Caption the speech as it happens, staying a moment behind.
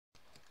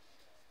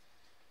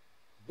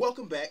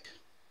Welcome back,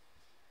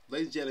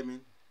 ladies and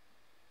gentlemen,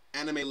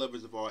 anime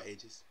lovers of all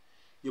ages.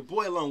 Your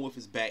boy LoneWolf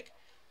is back.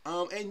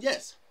 And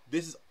yes,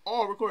 this is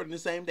all recorded the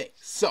same day.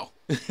 So,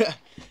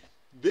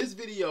 this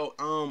video,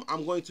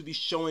 I'm going to be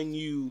showing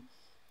you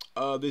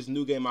this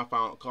new game I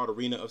found called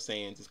Arena of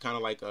Saiyans. It's kind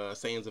of like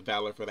Saiyans of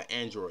Valor for the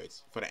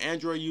Androids. For the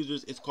Android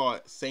users, it's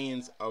called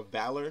Saiyans of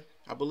Valor,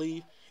 I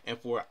believe. And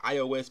for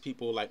iOS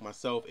people like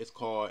myself, it's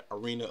called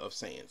Arena of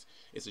Saiyans.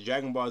 It's a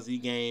Dragon Ball Z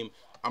game.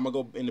 I'm going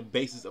to go in the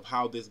basis of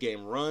how this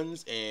game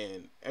runs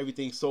and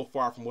everything so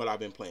far from what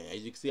I've been playing. As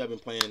you can see, I've been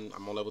playing,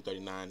 I'm on level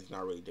 39. It's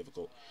not really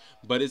difficult.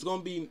 But it's going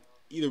to be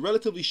either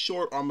relatively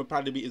short or I'm going to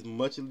probably be as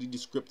much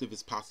descriptive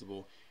as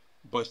possible,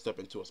 bunched up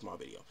into a small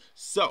video.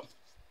 So,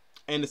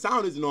 and the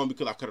sound isn't on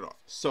because I cut it off.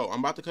 So, I'm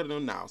about to cut it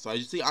on now. So, as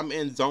you see, I'm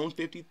in Zone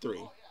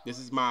 53. This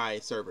is my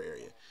server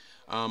area.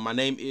 My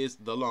name is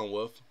The Lone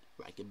Wolf.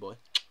 Like it, boy.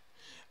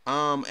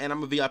 And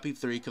I'm a VIP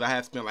 3 because I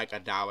have spent like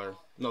 $2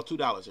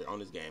 here on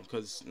this game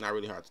because it's not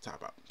really hard to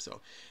top up. So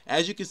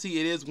as you can see,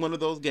 it is one of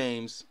those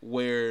games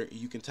where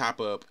you can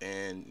top up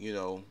and, you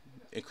know,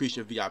 increase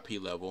your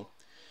VIP level.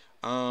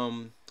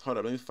 Hold up,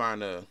 let me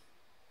find a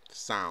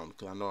sound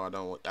because I know I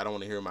don't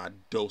want to hear my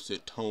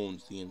dulcet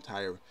tones the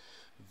entire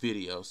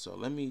video. So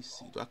let me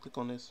see. Do I click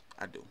on this?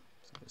 I do.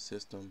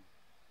 System,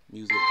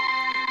 music.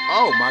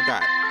 Oh my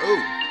God!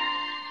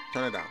 Ooh,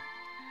 turn it down.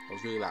 That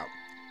was really loud.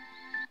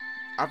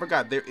 I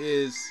forgot there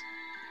is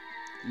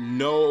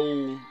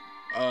no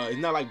it's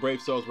not like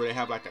Brave Souls where they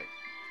have like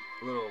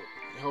a little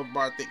health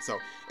bar thing. So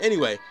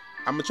anyway,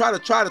 I'm gonna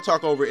try to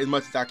talk over it as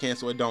much as I can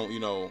so it don't, you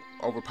know,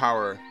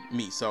 overpower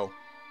me. So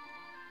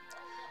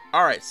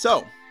alright,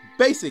 so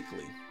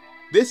basically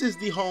this is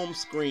the home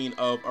screen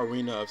of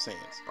Arena of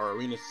Saiyans, or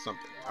Arena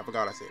something. I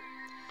forgot what I said.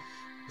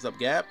 What's up,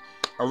 Gab?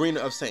 Arena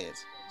of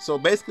Saiyans. So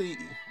basically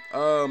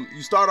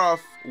you start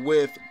off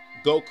with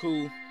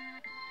Goku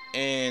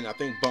and I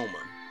think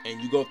Boma. And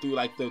you go through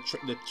like the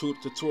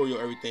tutorial,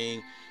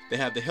 everything. They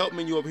have the help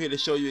menu over here to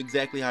show you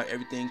exactly how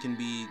everything can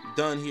be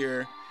done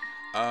here.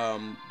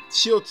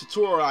 She'll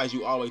tutorialize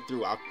you all the way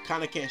through. I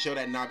kind of can't show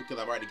that now because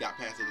I've already got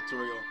past the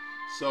tutorial.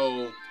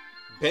 So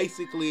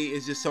basically,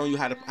 it's just showing you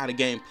how the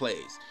game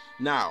plays.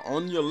 Now,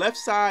 on your left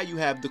side, you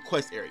have the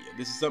quest area.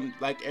 This is something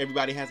like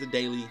everybody has a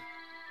daily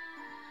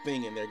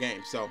thing in their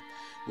game. So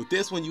with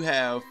this one, you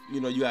have,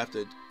 you know, you have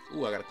to.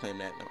 Ooh, I gotta claim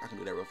that. No, I can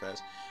do that real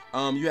fast.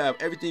 You have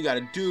everything you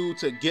gotta do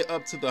to get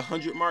up to the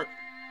 100 mark.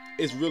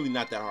 It's really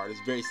not that hard. It's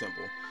very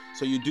simple.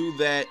 So you do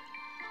that.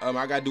 I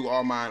gotta do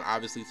all mine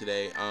obviously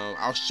today.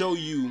 I'll show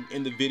you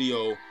in the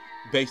video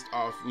based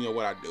off, you know,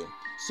 what I do.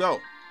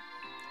 So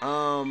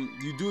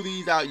you do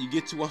these out. You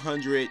get to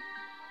 100.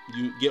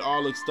 You get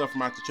all the stuff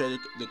from out the treasure,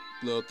 the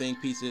little thing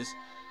pieces.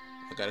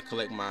 I gotta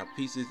collect my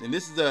pieces. And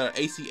this is a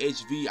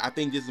ACHV. I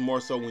think this is more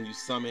so when you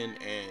summon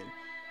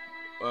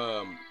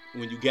and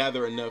when you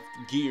gather enough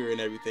gear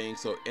and everything.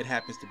 So it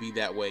happens to be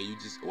that way. You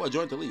just, oh, I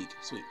joined the league.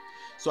 Sweet.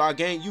 So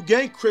you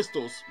gain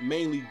crystals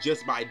mainly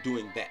just by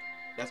doing that.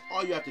 That's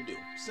all you have to do.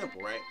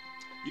 Simple, right?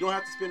 You don't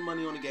have to spend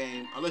money on the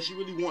game unless you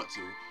really want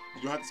to.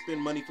 You don't have to spend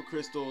money for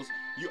crystals.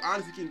 You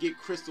honestly can get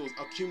crystals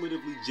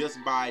accumulatively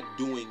just by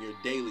doing your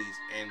dailies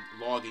and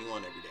logging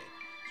on every day.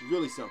 It's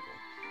really simple.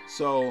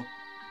 So,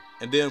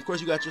 and then of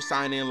course you got your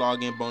sign in,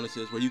 login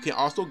bonuses where you can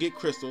also get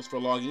crystals for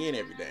logging in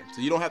every day.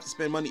 So you don't have to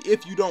spend money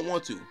if you don't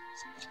want to.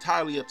 It's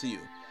entirely up to you.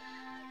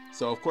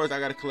 So of course I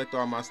got to collect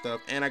all my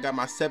stuff, and I got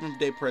my 7th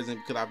day present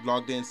because I've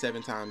logged in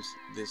 7 times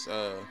this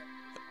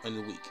in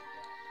the week.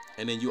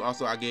 And then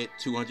I get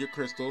 200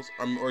 crystals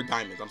or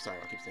diamonds. I'm sorry,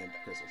 I keep saying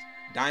crystals.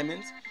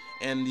 Diamonds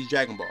and these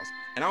Dragon Balls.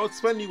 And I'll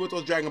explain to you what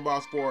those Dragon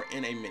Balls for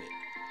in a minute.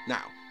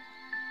 Now,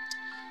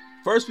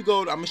 first I'm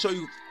gonna show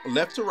you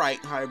left to right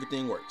how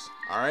everything works.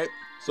 All right.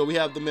 So we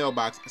have the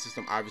mailbox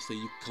system. Obviously,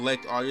 you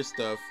collect all your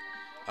stuff.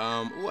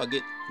 Oh, I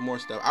get more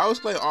stuff. I'll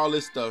explain all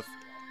this stuff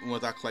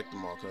once I collect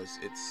them all because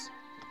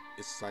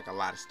it's like a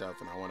lot of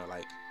stuff, and I want to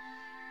like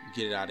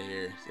get it out of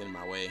here. It's in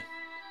my way.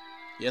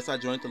 Yes, I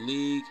joined the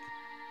league,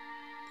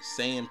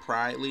 Saiyan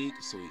Pride League.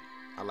 Sweet.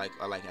 I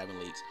like having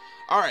leagues.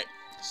 All right.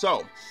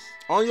 So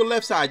on your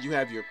left side, you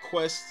have your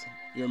quests,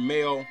 your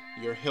mail,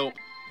 your help,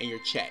 and your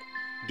chat.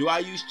 Do I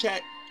use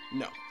chat?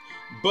 No.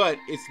 But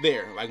it's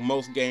there. Like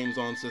most games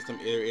on the system,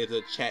 there is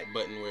a chat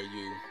button where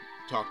you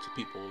talk to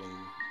people and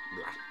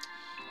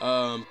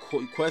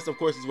blah. Quest, of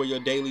course, is where your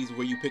dailies,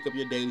 where you pick up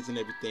your dailies and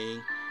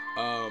everything.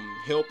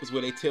 Help is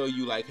where they tell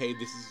you like, hey,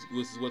 this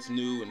is what's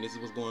new and this is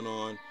what's going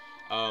on.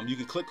 You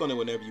can click on it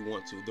whenever you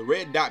want to. The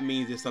red dot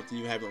means it's something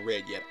you haven't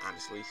read yet,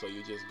 honestly. So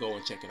you just go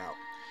and check it out.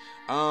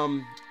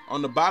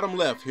 On the bottom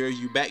left, here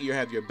you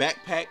have your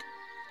backpack.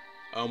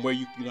 Where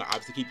you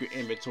obviously keep your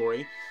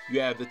inventory. You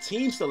have the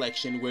team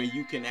selection where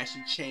you can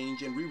actually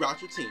change and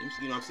reroute your teams.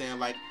 You know what I'm saying?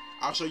 Like,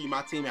 I'll show you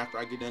my team after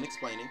I get done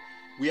explaining.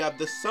 We have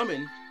the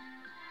summon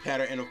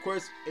pattern, and of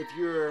course, if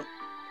you're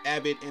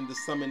avid in the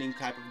summoning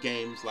type of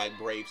games like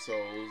Brave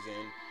Souls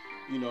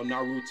and, you know,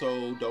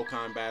 Naruto,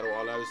 Dokkan Battle,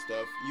 all that other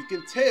stuff, you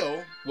can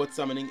tell what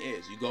summoning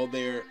is. You go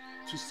there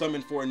to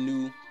summon for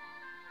new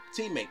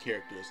teammate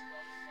characters.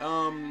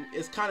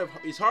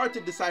 it's hard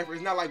to decipher.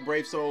 It's not like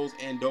Brave Souls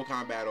and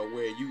Dokkan Battle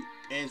where you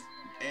and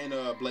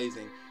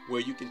Blazing,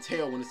 where you can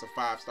tell when it's a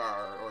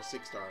 5-star or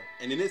 6-star.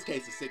 And in this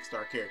case, a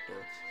 6-star character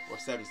or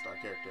 7-star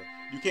character.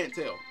 You can't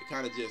tell. It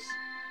kind of just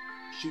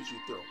shoots you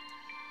through.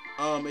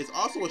 It's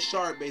also a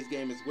shard-based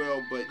game as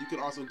well, but you can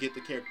also get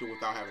the character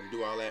without having to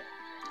do all that.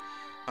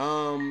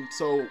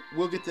 So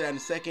we'll get to that in a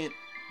second.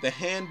 The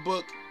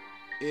handbook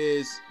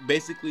is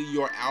basically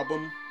your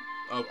album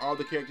of all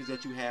the characters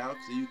that you have,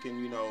 so you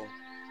can, you know,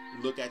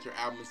 look at your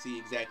album and see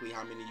exactly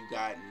how many you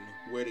got and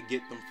where to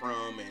get them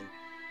from and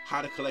how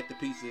to collect the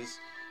pieces.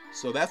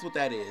 So that's what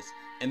that is.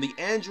 And the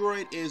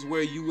Android is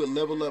where you would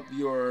level up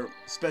your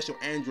special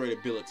Android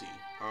ability.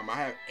 I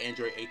have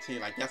Android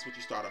 18, like that's what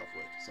you start off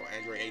with. So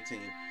Android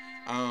 18.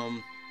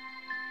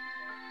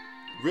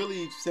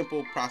 Really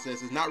simple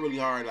process. It's not really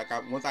hard. Like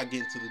once I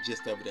get into the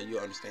gist of it, then you'll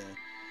understand.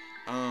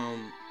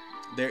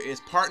 There is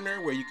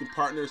partner, where you can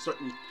partner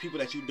certain people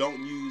that you don't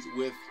use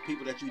with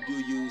people that you do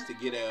use to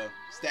get a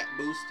stat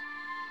boost.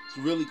 It's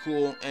really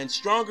cool. And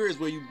stronger is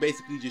where you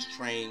basically just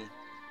train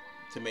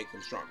to make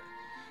them stronger.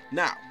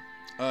 Now,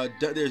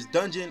 there's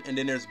dungeon and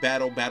then there's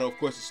battle. Battle, of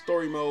course, is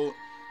story mode.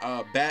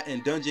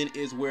 And dungeon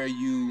is where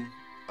you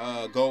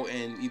go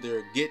and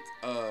either get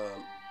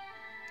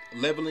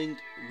leveling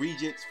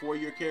regents for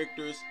your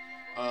characters,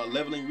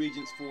 leveling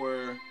regents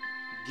for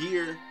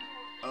gear,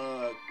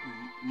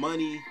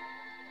 money,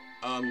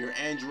 your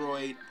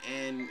Android,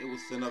 and it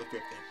was another 5th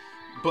thing.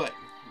 But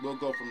we'll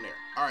go from there.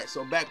 All right,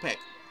 so backpack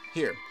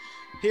here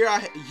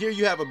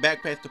you have a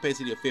backpack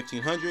capacity of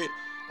 1500.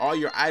 All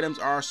your items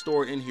are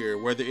stored in here,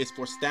 whether it's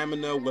for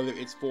stamina, whether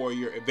it's for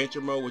your adventure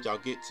mode, which I'll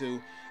get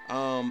to,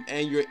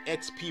 and your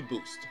XP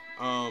boost.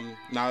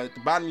 Now at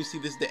the bottom you see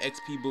this is the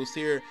XP boost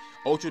here.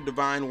 Ultra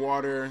Divine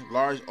Water,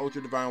 Large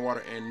Ultra Divine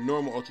Water, and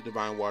Normal Ultra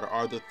Divine Water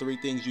are the 3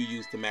 things you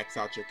use to max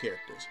out your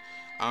characters.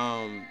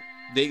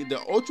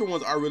 The Ultra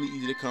ones are really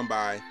easy to come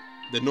by.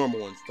 The normal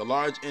ones, the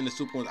large and the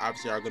super ones,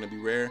 obviously are going to be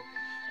rare.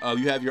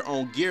 You have your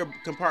own gear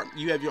compartment.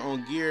 You have your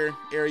own gear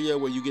area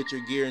where you get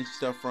your gear and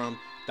stuff from.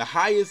 The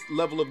highest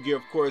level of gear,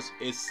 of course,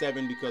 is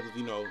 7 because of,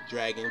 you know,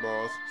 Dragon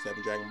Balls,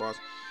 7 Dragon Balls.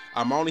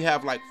 I only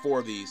have like 4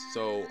 of these,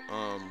 so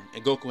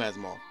and Goku has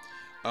them all.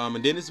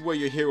 And then this is where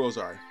your heroes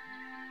are.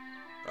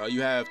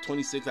 You have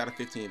 26 out of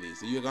 15 of these,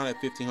 so you're gonna have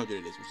 1500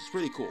 of this, which is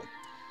pretty cool.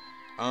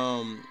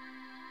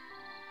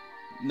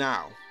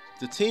 Now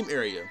the team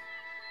area.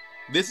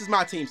 This is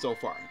my team so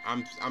far.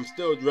 I'm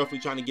still roughly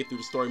trying to get through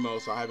the story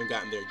mode, so I haven't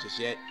gotten there just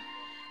yet.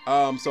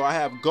 So I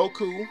have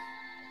Goku.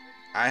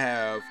 I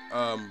have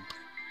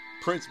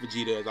Prince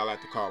Vegeta, as I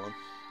like to call him.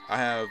 I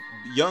have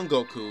Young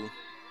Goku,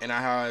 and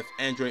I have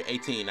Android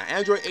 18. Now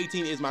Android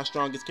 18 is my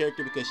strongest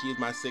character because she is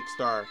my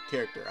 6-star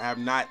character. I have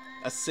not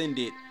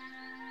ascended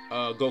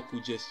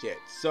Goku just yet.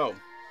 So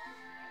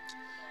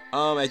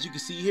as you can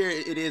see here,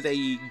 it is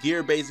a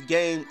gear-based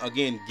game.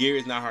 Again, gear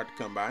is not hard to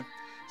come by.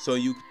 So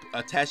you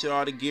attach it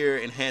all to gear,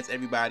 enhance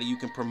everybody. You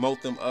can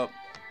promote them up,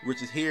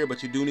 which is here,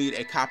 but you do need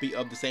a copy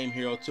of the same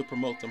hero to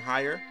promote them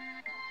higher.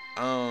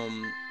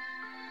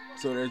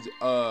 So there's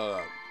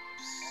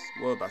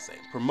what am I saying?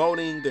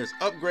 Promoting. There's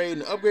upgrade,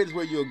 and the upgrade is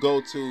where you'll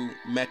go to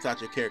max out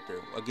your character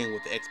again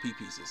with the XP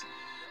pieces.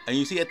 And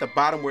you see at the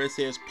bottom where it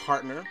says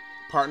partner.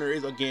 Partner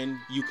is,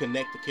 again, you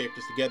connect the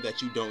characters together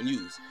that you don't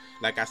use.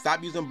 Like I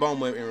stopped using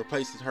Bulma and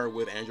replaced her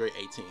with Android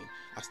 18.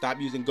 I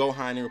stopped using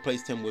Gohan and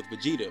replaced him with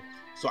Vegeta.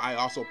 So I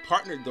also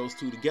partnered those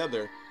two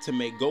together to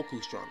make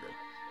Goku stronger.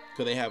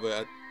 Because they have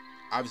a,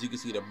 obviously you can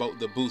see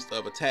the boost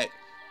of attack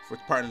for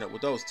partnering up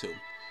with those two.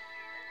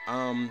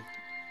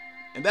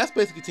 And that's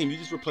basically team. You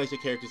just replace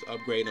your characters,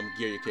 upgrade them,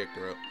 gear your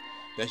character up.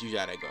 That's usually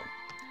how they go.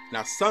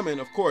 Now summon,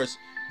 of course,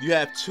 you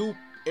have 2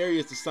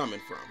 areas to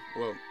summon from.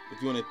 Well,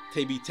 if you want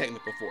to be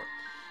technical for it.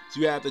 So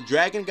you have the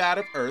Dragon God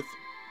of Earth,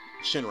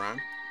 Shinran.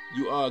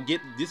 You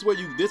get this where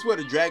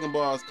the Dragon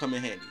Balls come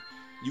in handy.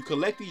 You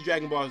collect these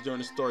Dragon Balls during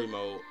the story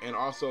mode, and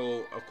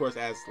also, of course,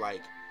 as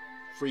like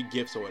free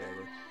gifts or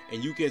whatever.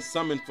 And you can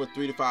summon for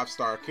 3 to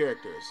 5-star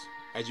characters,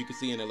 as you can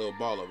see in the little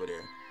ball over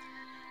there.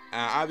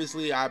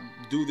 Obviously, I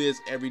do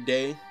this every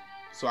day,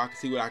 so I can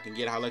see what I can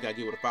get, how lucky I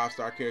get with a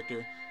 5-star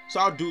character. So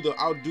I'll do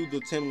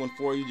the 10 one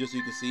for you, just so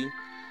you can see.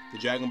 The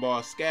Dragon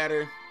Ball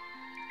Scatter,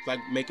 it's like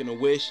making a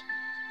wish.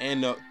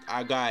 And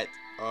I got,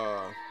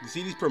 you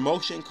see these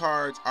promotion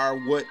cards are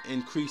what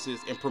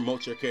increases and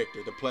promotes your character,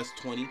 the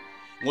 +20.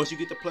 Once you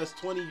get the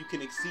 +20, you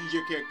can exceed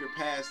your character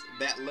past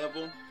that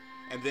level,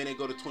 and then they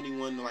go to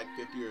 21 to like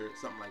 50 or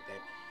something like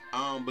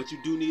that. But you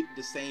do need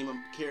the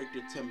same character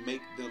to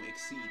make them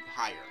exceed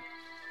higher.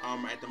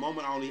 At the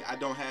moment, I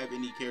don't have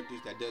any characters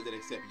that does it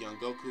except Young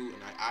Goku,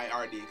 and I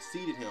already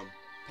exceeded him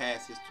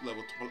past his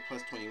level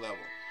 +20 level.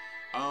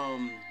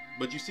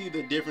 But you see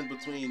the difference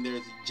between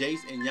there's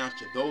Jace and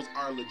Yamcha. Those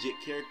are legit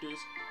characters,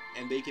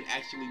 and they can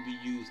actually be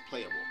used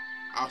playable.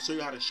 I'll show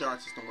you how the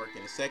shard system works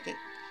in a second.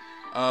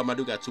 I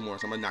do got 2 more,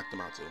 so I'm gonna knock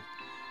them out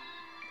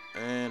too.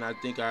 And I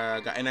think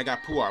I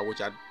got Puar, which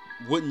I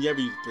wouldn't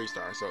ever use a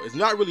 3-star. So it's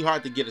not really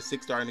hard to get a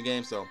 6-star in the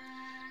game. So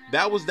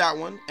that was that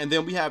one. And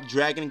then we have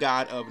Dragon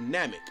God of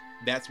Namek.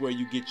 that's where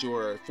you get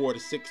your 4 to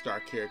 6 star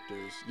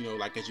characters. You know,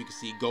 like as you can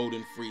see,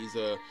 Golden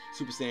Frieza,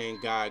 Super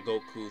Saiyan God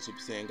Goku, Super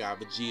Saiyan God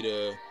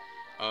Vegeta,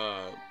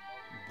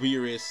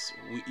 Beerus,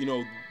 you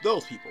know,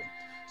 those people.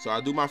 So I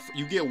do my,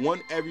 you get one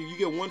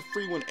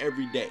free one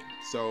every day.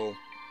 So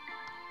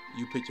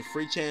you pick your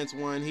free chance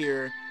one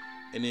here,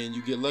 and then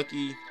you get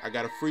lucky. I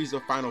got a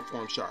Frieza Final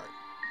Form shard.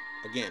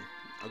 Again,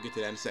 I'll get to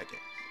that in a second.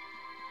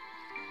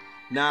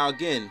 Now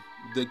again,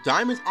 the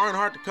diamonds aren't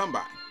hard to come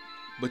by,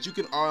 but you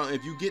can,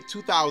 if you get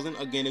 2,000,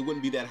 again, it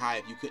wouldn't be that high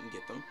if you couldn't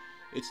get them.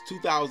 It's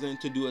 2,000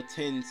 to do a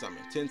 10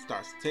 summon, 10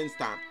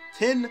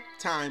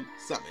 time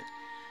summon.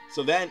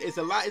 So that it's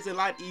a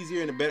lot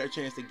easier and a better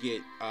chance to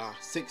get a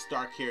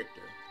 6-star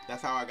character.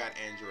 That's how I got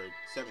Android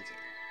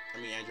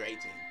 18.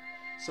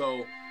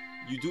 So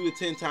you do the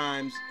 10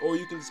 times, or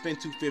you can spend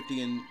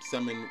 250 and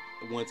summon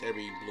once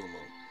every blue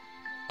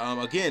moon.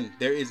 Again,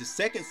 there is a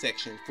second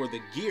section for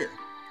the gear.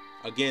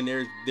 Again,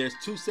 there's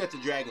 2 sets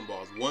of Dragon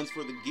Balls. One's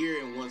for the gear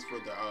and one's for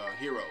the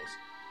heroes.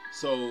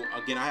 So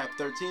again, I have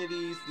 13 of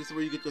these. This is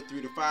where you get the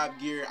 3 to 5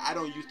 gear. I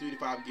don't use 3 to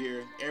 5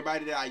 gear.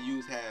 Everybody that I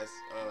use has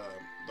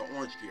the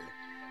orange gear.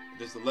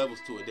 There's the levels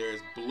to it.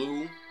 There's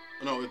blue.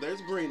 No,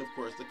 there's green, of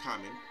course, the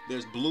common.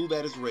 There's blue,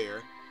 that is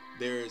rare.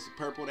 There's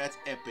purple, that's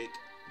epic.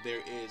 There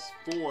is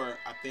 4,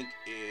 I think,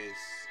 is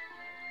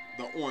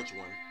the orange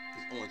one.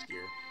 Is orange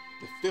gear.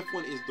 The 5th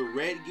one is the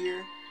red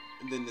gear.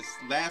 And then this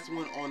last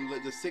one on the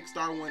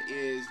 6-star one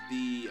is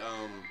the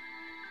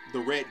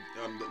red,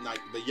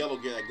 the yellow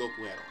gear that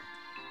Goku had on.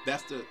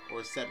 That's the, or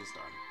 7-star.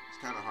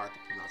 It's kind of hard to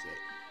pronounce it.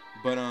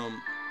 But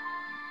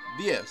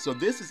yeah, so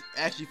this is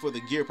actually for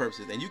the gear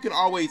purposes, and you can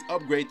always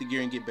upgrade the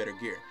gear and get better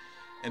gear.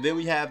 And then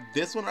we have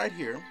this one right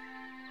here.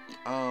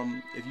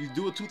 If you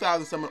do a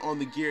 2,000 summon on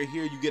the gear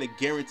here, you get a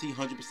guaranteed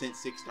 100%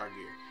 6-star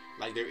gear.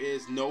 Like there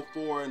is no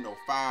 4, no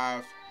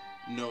 5,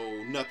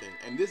 no nothing.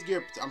 And this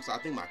gear, I'm sorry,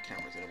 I think my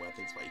camera's in the way. I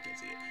think that's why you can't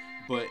see it.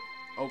 But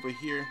over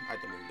here, I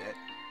have to move that.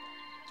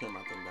 Turn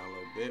my thing down a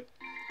little bit.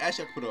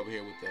 Actually, I can put it over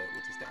here with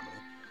the stamina.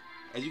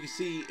 As you can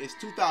see, it's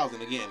 2,000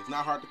 again. It's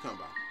not hard to come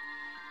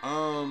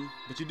by.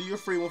 But you do your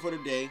free one for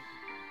the day,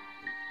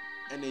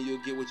 and then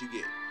you'll get what you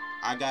get.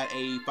 I got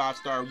a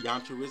 5-star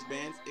Yamcha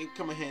wristbands. It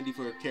come in handy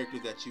for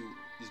characters that you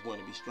just want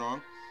to be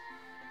strong.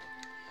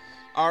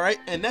 Alright,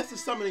 and that's the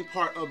summoning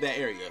part of that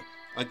area.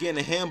 Again,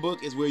 the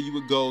handbook is where you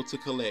would go to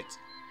collect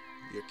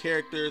your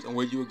characters and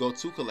where you would go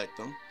to collect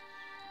them.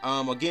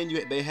 Again,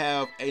 they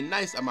have a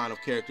nice amount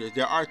of characters.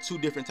 There are 2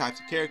 different types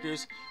of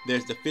characters.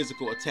 There's the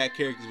physical attack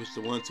characters, which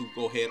are the ones who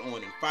go head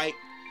on and fight.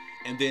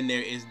 And then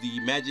there is the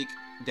magic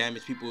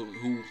damage people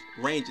who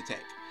range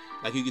attack.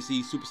 Like you can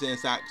see, Super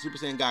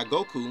Saiyan God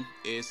Goku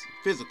is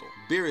physical.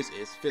 Beerus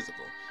is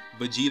physical.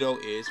 Vegito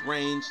is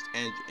ranged,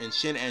 and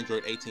Shin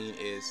Android 18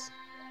 is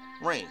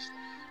ranged.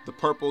 The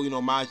purple, you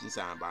know, Majin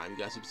sign by him. You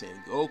got Super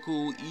Saiyan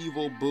Goku,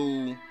 Evil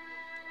Boo,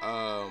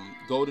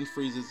 Golden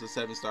Frieza is a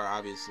 7-star,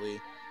 obviously.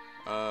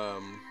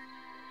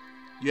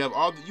 You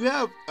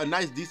have a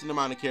nice decent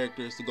amount of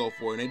characters to go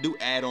for, and they do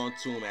add on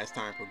to them as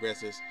time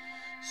progresses.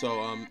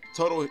 So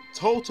total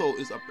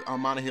is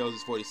amount of heroes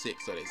is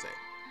 46, so they say.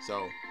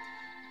 So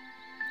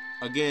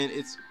again,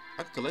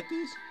 I can collect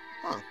these?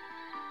 Huh.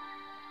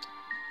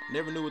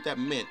 Never knew what that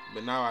meant,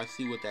 but now I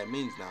see what that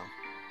means now.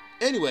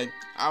 Anyway,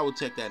 I will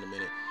check that in a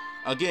minute.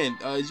 Again,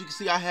 as you can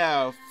see, I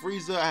have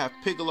Frieza, I have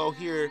Piccolo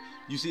here.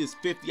 You see it's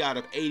 50 out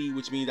of 80,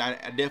 which means I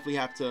definitely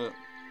have to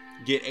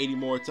get 80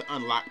 more to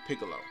unlock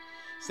Piccolo.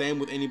 Same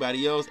with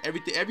anybody else.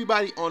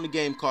 Everybody on the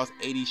game costs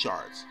 80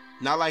 shards.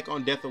 Not like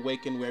on Death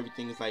Awaken where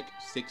everything is like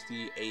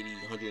 60, 80,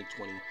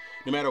 120.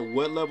 No matter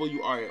what level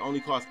you are, it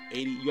only costs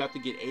 80. You have to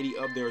get 80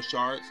 of their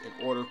shards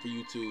in order for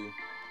you to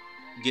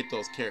get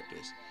those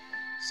characters.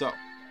 So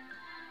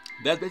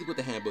that's basically what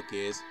the handbook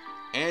is.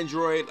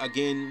 Android,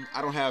 again,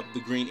 I don't have the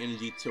green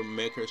energy to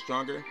make her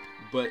stronger,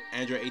 but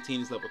Android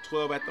 18 is level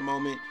 12 at the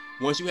moment.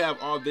 Once you have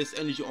all this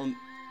energy on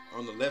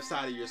the left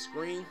side of your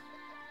screen,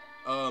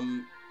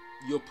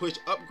 you'll push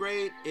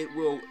upgrade. It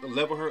will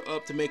level her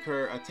up to make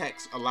her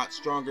attacks a lot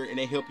stronger, and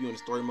they help you in the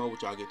story mode,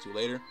 which I'll get to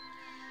later.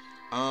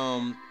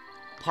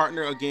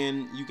 Partner,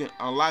 again, you can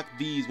unlock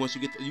these once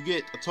you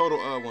get a total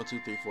of 1, 2,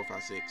 3, 4,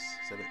 5, 6,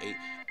 7,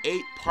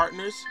 8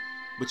 partners,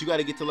 but you got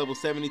to get to level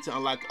 70 to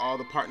unlock all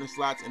the partner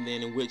slots, and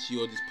then in which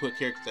you'll just put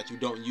characters that you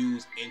don't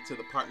use into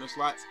the partner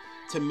slots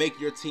to make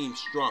your team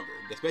stronger,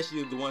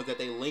 especially the ones that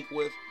they link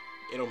with.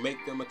 It'll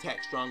make them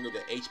attack stronger, the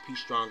HP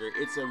stronger.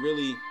 It's a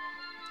really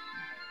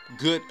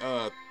good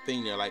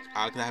thing there. Like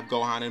I have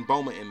Gohan and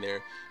Bulma in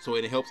there, so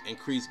it helps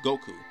increase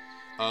Goku.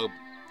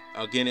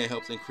 Again, it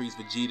helps increase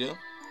Vegeta.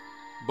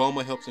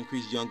 Bulma helps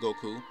increase young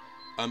Goku.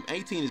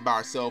 18 is by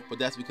herself, but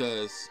that's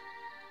because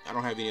I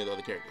don't have any of the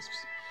other characters.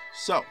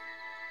 So,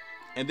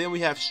 and then we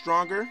have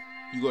stronger.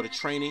 You go to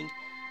training,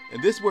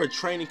 and this is where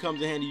training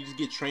comes in handy. You just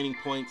get training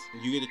points.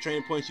 You get the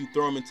training points, you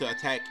throw them into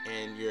attack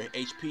and your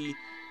HP.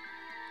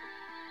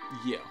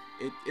 Yeah,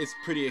 it's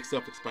pretty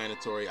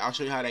self-explanatory. I'll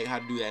show you how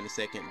to do that in a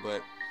second,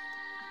 but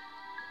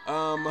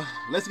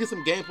let's get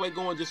some gameplay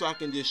going just so I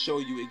can just show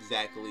you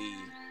exactly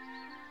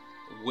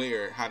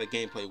how the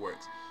gameplay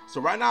works.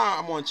 So right now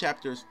I'm on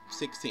chapter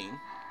 16.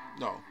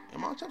 No,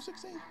 am I on chapter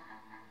 16?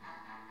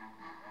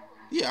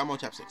 Yeah, I'm on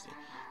chapter 16.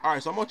 All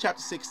right, so I'm on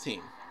chapter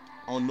 16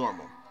 on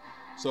normal.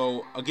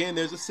 So again,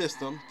 there's a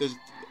system. There's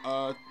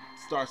a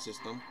star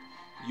system.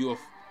 You'll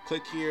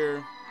click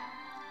here,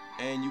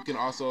 and you can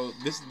also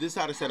this is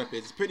how the setup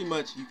is. It's pretty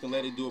much you can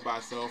let it do it by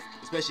itself,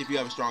 especially if you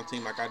have a strong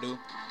team like I do.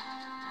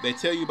 They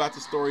tell you about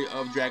the story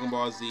of Dragon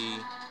Ball Z.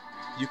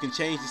 You can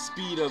change the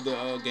speed of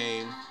the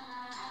game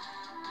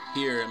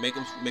here and make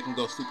them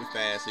go super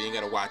fast, so you ain't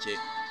gotta watch it.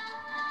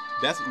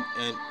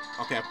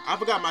 Okay, I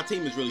forgot my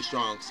team is really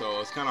strong,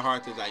 so it's kind of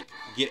hard to like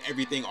get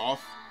everything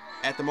off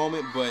at the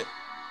moment, but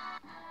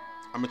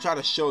I'm gonna try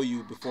to show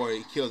you before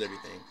it kills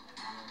everything.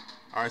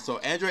 Alright, so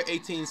Android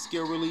 18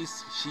 skill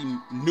release, she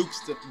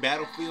nukes the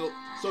battlefield.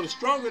 So the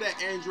stronger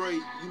that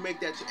Android, you make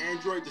that to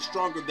Android, the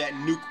stronger that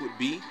nuke would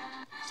be.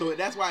 So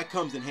that's why it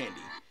comes in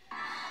handy.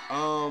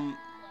 And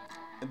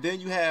then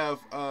you have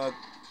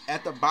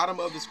at the bottom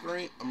of the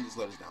screen, I'm gonna just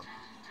let this down.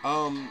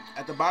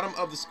 At the bottom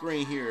of the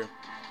screen here,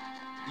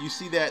 you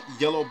see that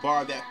yellow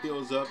bar that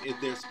fills up is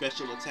their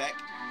special attack.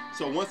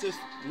 So once it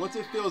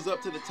fills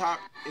up to the top,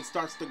 it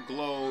starts to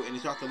glow and it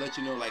starts to let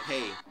you know like,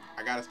 hey,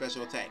 I got a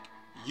special attack.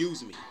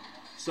 Use me.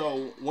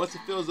 So once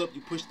it fills up,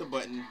 you push the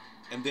button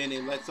and then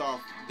it lets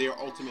off their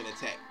ultimate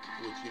attack,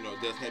 which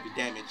does heavy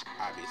damage,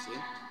 obviously.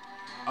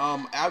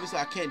 Obviously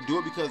I can't do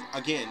it because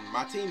again,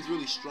 my team's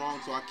really strong,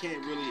 so I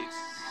can't really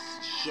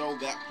show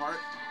that part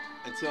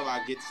until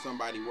I get to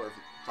somebody worth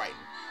fighting.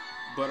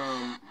 But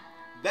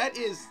that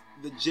is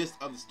the gist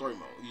of the story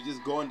mode. You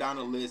just going down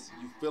the list,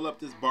 you fill up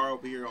this bar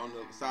over here on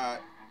the side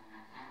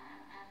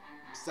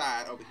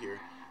over here,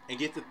 and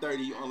get to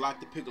 30. You unlock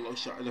the Piccolo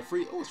shard, it's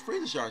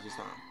Frieza shards this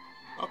time.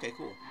 Okay,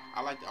 cool.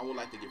 I would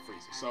like to get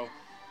Frieza. So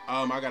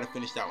I gotta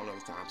finish that one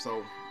another time.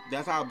 So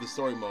that's how the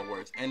story mode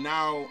works. And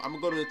now I'm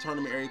gonna go to the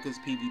tournament area because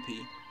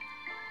PvP.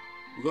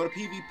 We go to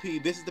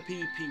PvP. This is the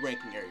PvP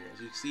ranking area. As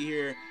you can see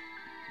here,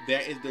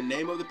 there is the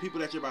name of the people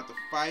that you're about to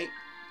fight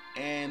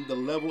and the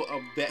level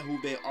of who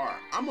they are.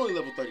 I'm only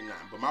level 39,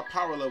 but my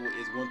power level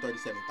is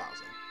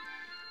 137,000.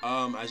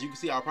 As you can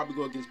see, I'll probably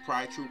go against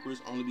Pride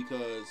Troopers only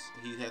because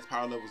he has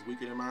power levels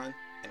weaker than mine,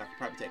 and I could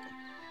probably take him.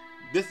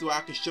 This is where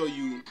I can show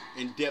you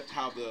in depth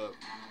how the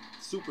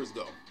supers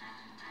go.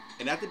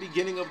 And at the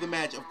beginning of the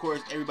match, of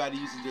course, everybody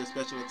uses their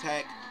special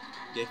attack.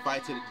 They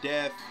fight to the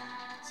death.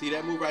 See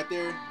that move right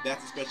there?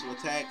 That's a special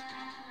attack.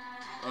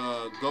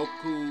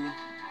 Goku,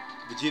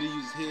 Vegeta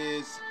uses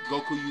his.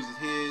 Goku uses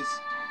his.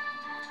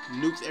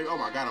 Nukes every. Oh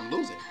my god, I'm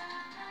losing.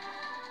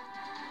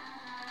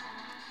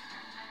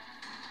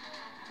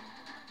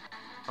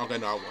 Okay,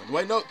 no, I won.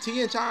 Wait, no,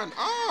 T and Chan.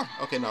 Ah!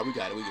 Okay, no, we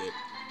got it. We good.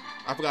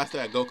 I forgot I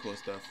still had Goku and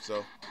stuff,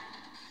 so.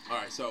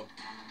 Alright, so.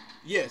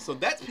 Yeah, so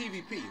that's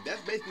PvP.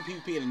 That's basically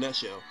PvP in a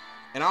nutshell.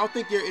 And I don't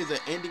think there is an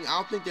ending. I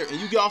don't think there. And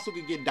you also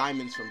could get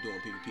diamonds from doing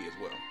PvP as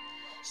well.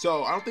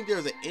 So, I don't think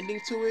there's an ending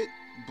to it,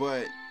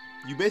 but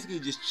you basically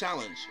just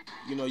challenge.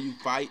 You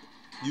fight.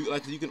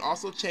 You can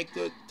also check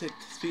to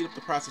speed up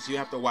the process. You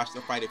have to watch the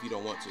fight if you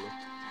don't want to.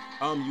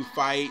 You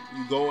fight,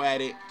 you go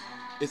at it.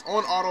 It's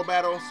on auto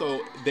battle,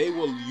 so they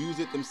will use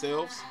it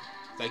themselves.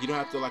 It's like you don't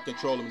have to like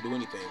control them and do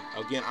anything.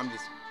 Again, I'm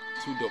just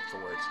too dope for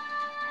words.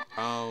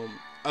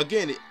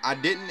 Again,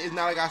 it's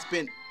not like I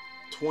spent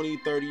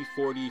 $20, $30,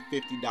 $40,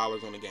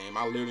 $50 on the game.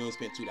 I literally only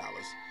spent $2.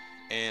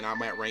 And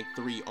I'm at rank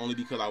 3 only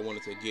because I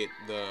wanted to get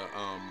the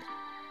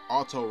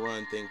auto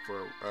run thing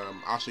for,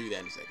 I'll show you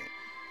that in a second.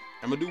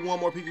 I'm gonna do one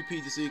more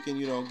PvP just so you can,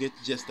 get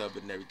the gist of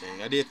it and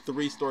everything. I did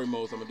 3 story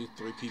modes. I'm gonna do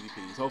 3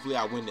 PvPs. Hopefully,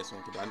 I win this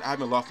one because I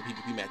haven't lost a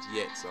PvP match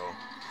yet. So,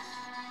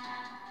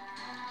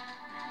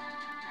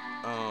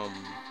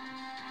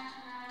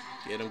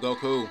 get him,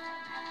 Goku.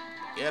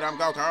 Get him,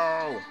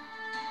 Goku.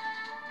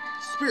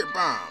 Spirit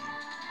Bomb.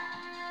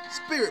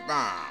 Spirit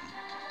Bomb.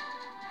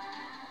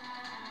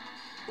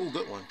 Ooh,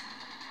 good one.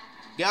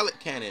 Gallic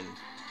Cannon.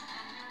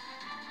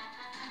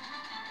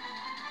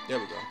 There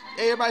we go.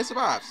 Hey, everybody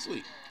survived.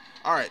 Sweet.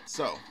 Alright,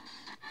 so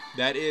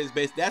that's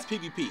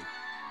PvP.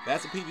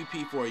 That's a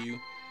PvP for you.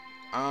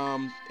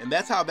 And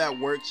that's how that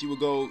works. You would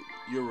go,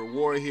 your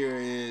reward here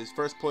is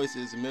first place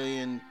is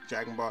 1,000,000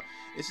 Dragon Ball.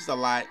 It's just a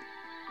lot.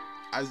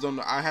 I just don't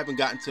know. I haven't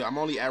gotten to, I'm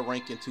only at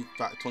ranking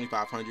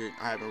 2,500.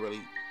 I haven't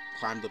really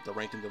climbed up the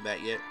rankings of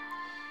that yet.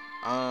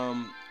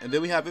 And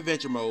then we have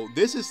adventure mode.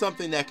 This is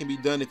something that can be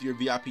done if you're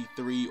VIP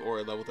 3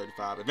 or level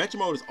 35. Adventure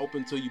mode is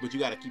open to you, but you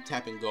got to keep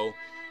tap and go.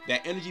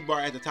 That energy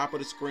bar at the top of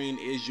the screen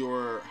is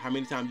your how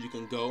many times you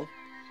can go.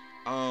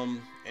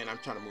 And I'm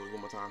trying to move it one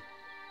more time.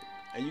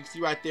 And you can see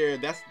right there,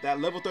 that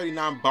level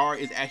 39 bar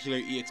is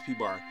actually an EXP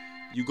bar.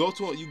 You go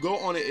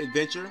on an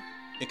adventure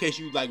in case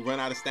you like run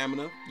out of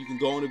stamina. You can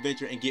go on an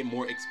adventure and get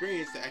more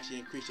experience to actually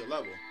increase your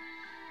level.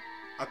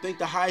 I think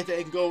the highest that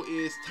it can go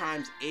is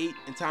 ×8,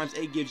 and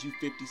 ×8 gives you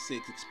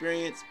 56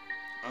 experience.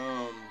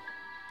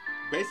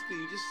 Basically,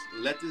 you just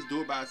let this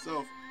do it by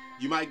itself.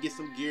 You might get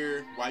some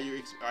gear while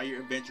you're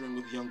adventuring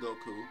with young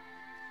Goku.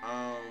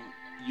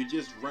 You're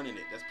just running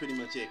it. That's pretty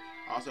much it.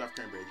 I also have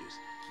cranberry juice.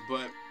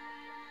 But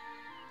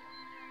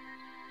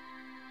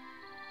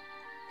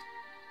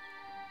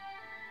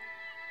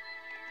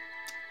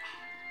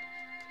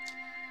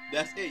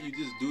that's it. You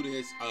just do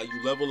this.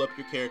 You level up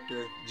your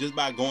character just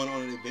by going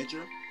on an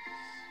adventure.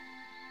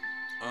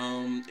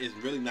 It's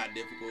really not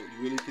difficult.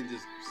 You really can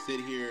just sit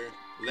here,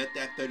 let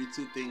that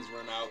 32 things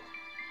run out.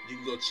 You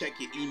can go check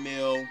your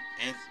email,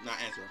 not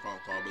answer a phone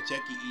call, but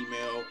check your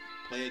email,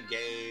 play a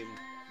game,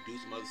 do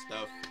some other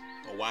stuff,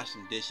 go wash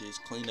some dishes,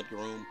 clean up your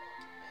room,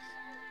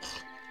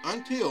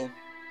 until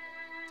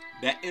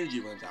that energy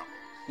runs out.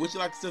 Which,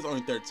 like it says,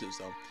 only 32.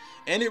 So,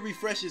 and it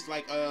refreshes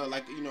like a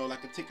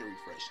ticket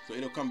refresh. So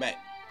it'll come back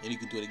and you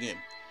can do it again.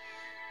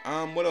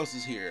 What else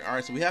is here? All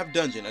right, so we have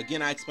dungeon.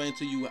 Again, I explained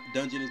to you,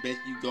 dungeon is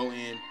basically you go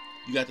in,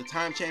 you got the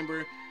time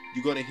chamber,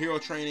 you go to hero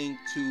training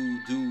to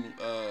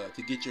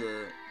get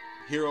your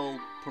hero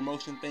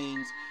promotion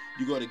things.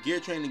 You go to gear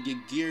training to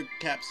get gear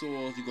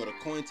capsules. You go to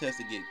coin test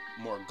to get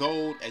more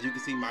gold. As you can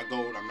see, my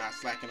gold, I'm not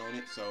slacking on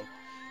it. So,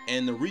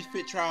 and the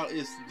refit trial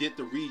is get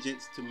the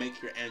regents to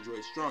make your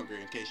android stronger.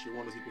 In case you're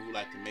one of those people who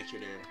like to make sure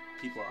their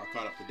people are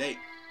caught up to date.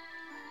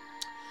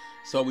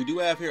 So we do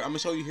have here, I'm going to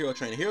show you hero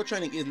training. Hero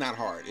training is not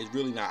hard. It's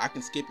really not. I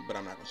can skip it, but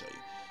I'm not going to show you.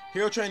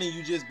 Hero training,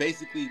 you just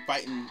basically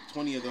fighting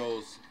 20 of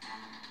those,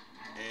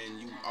 and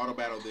you auto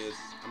battle this.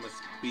 I'm going to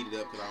speed it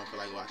up because I don't feel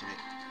like watching it.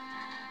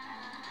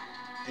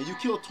 And you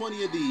kill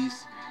 20 of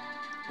these,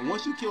 and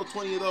once you kill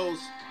 20 of those,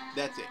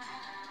 that's it.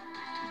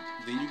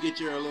 Then you get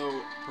your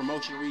little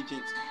promotion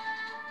regents.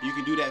 You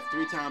can do that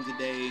 3 times a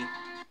day,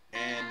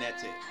 and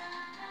that's it.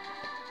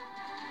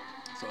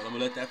 So I'm going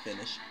to let that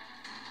finish.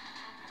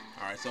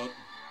 Alright, so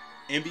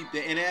MVP,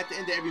 and at the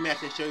end of every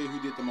match, they show you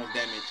who did the most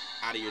damage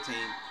out of your team.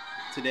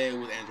 Today it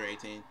was Android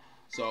 18.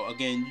 So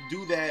again, you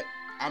do that.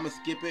 I'm going to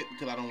skip it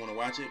because I don't want to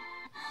watch it.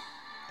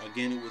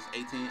 Again, it was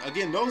 18.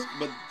 Again,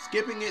 but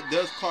skipping it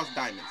does cost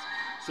diamonds.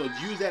 So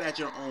use that at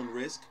your own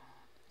risk.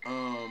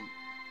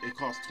 It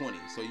costs 20.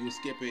 So you will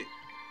skip it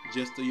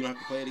just so you don't have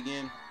to play it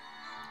again.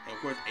 And of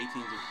course, 18 is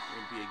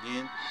MP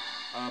again.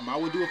 I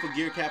would do it for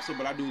gear capsule,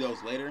 but I do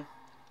those later.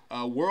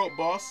 World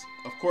boss,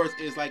 of course,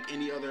 is like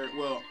any other.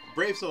 Well,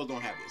 Brave Souls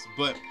don't have this,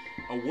 but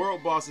a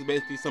world boss is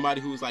basically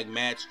somebody who's like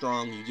mad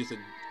strong. You just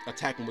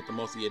attack him with the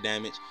most of your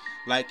damage.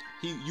 Like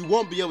you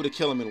won't be able to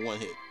kill him in one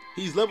hit.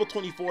 He's level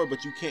 24,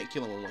 but you can't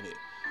kill him in one hit.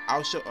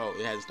 I'll show. Oh,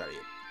 it hasn't started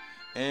yet.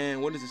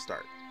 And when does it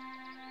start?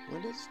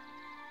 When does?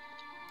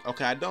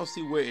 Okay, I don't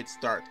see where it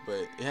starts,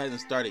 but it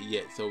hasn't started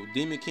yet. So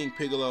Demon King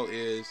Piccolo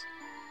is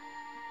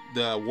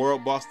the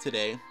world boss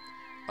today.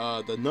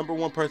 The number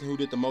 1 person who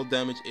did the most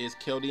damage is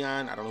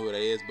Keldeon. I don't know who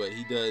that is, but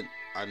he did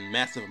a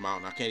massive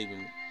amount. I can't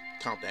even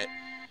count that.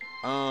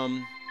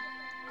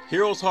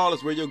 Heroes Hall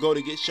is where you'll go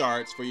to get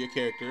shards for your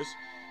characters.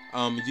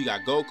 You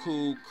got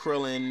Goku,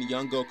 Krillin,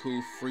 Young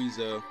Goku,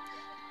 Frieza,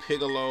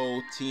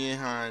 Piccolo, Tien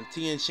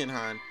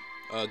Shinhan,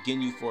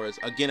 Ginyu Force.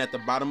 Again, at the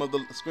bottom of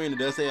the screen, it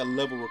does say a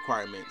level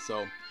requirement,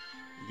 so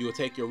you will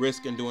take your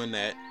risk in doing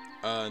that.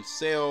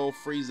 Cell,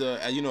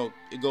 Frieza, you know,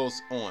 it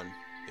goes on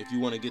if you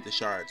want to get the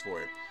shards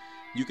for it.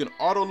 You can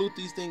auto loot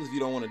these things if you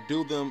don't want to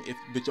do them.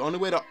 But the only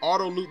way to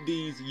auto loot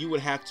these, you would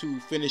have to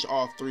finish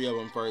all 3 of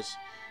them first.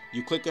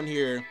 You click on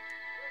here.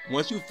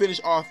 Once you finish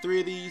all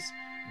 3 of these,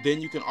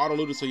 then you can auto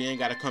loot it so you ain't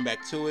got to come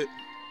back to it.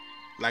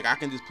 Like I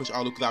can just push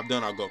auto loot because I've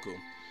done our Goku.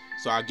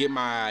 So I get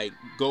my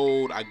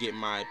gold, I get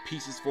my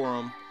pieces for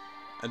them.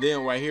 And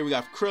then right here we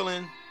got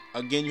Krillin.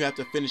 Again, you have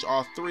to finish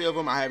all 3 of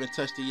them. I haven't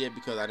touched it yet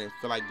because I didn't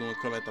feel like doing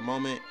Krillin at the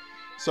moment.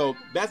 So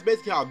that's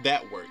basically how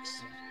that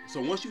works. So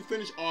once you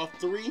finish all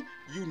 3,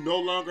 you no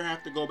longer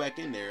have to go back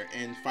in there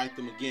and fight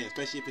them again,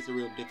 especially if it's a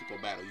real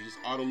difficult battle. You just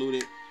auto loot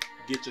it,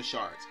 get your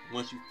shards.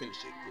 Once you finish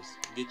it, just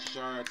get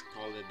your shards,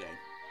 call it a day.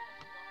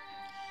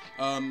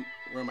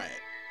 Where am I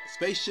at?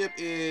 Spaceship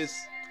is,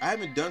 I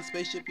haven't done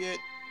Spaceship yet.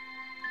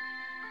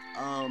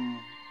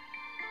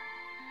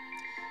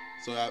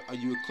 So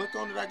you would click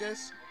on it, I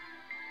guess.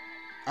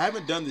 I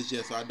haven't done this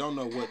yet, so I don't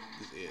know what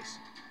this is.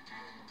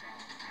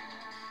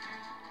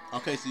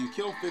 Okay, so you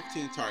kill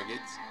 15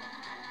 targets.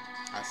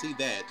 I see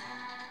that.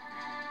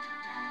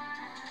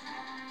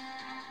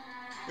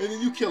 And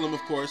then you kill him, of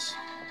course.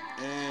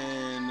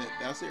 And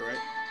that's it, right?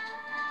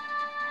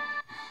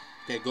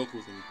 Okay,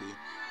 Goku's MVP.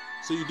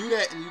 So you do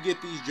that and you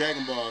get these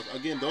Dragon Balls.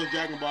 Again, those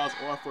Dragon Balls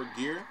are for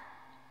gear.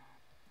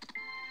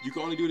 You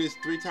can only do this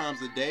 3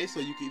 times a day.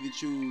 So you can either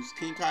choose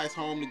King Kai's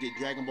Home to get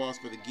Dragon Balls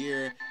for the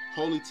gear,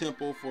 Holy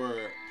Temple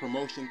for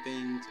promotion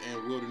things,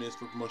 and Wilderness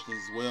for promotions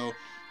as well.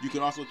 You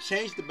can also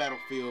change the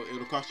battlefield.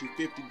 It'll cost you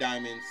 50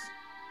 diamonds.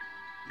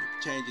 You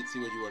can change it, see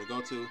what you want to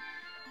go to.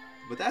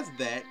 But that's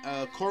that.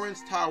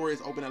 Corin's Tower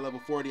is open at level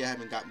 40. I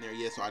haven't gotten there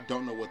yet, so I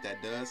don't know what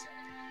that does.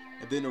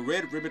 And then the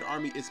Red Ribbon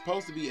Army is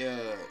supposed to be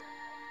a...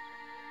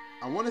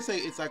 I want to say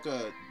it's like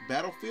a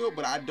battlefield,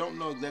 but I don't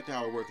know exactly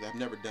how it works. I've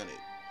never done it.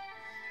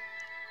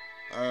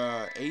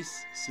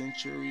 Ace,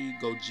 Century,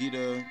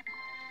 Gogeta.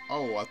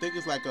 Oh, I think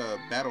it's like a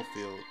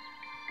battlefield.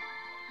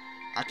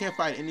 I can't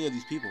fight any of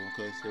these people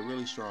because they're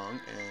really strong.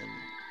 And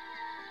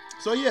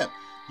so yeah,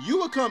 you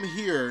would come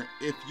here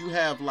if you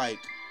have like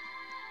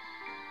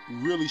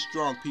really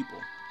strong people.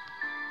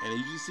 And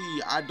as you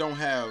see, I don't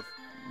have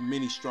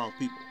many strong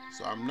people,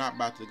 so I'm not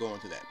about to go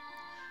into that.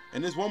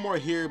 And there's one more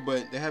here,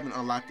 but they haven't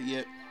unlocked it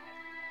yet.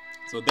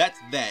 So that's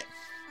that.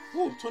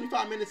 Ooh,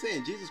 25 minutes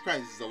in. Jesus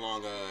Christ, this is a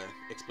long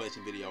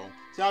explanation video.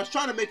 So I was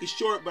trying to make it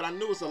short, but I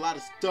knew it's a lot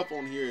of stuff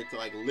on here to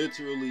like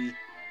literally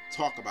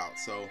talk about.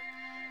 So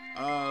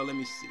let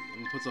me see. Let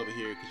me put this over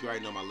here because you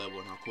already know my level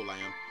and how cool I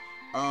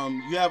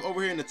am. You have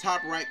over here in the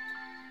top right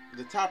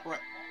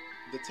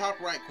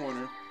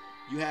corner,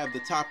 you have the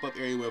top up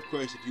area where, of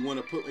course, if you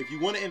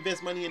want to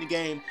invest money in the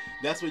game,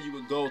 that's where you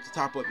would go to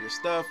top up your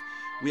stuff.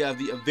 We have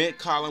the event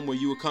column where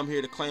you would come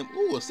here to claim,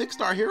 ooh, a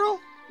 6-star hero.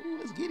 Ooh,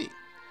 let's get it.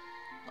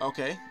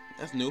 Okay,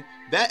 that's new.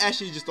 That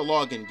actually is just a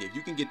login gift.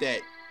 You can get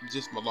that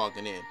just by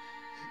logging in.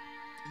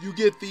 You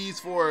get these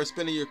for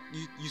spending your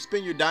you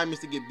spend your diamonds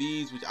to get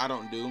these, which I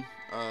don't do.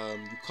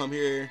 You come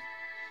here.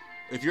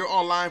 If you're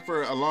online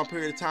for a long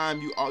period of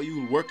time,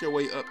 you work your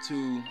way up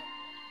to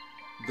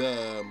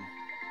the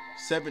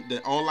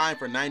online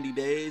for 90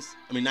 days.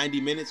 I mean 90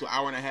 minutes or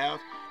hour and a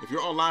half. If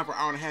you're online for an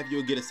hour and a half,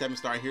 you'll get a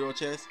 7-star hero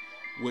chest,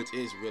 which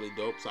is really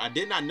dope. So I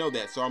did not know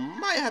that. So I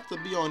might have to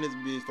be on this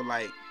video for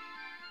like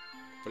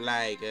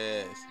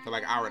an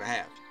hour and a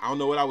half. I don't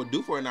know what I would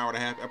do for an hour and a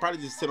half. I'd probably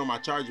just sit on my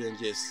charger and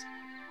just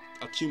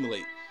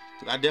accumulate,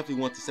 because I definitely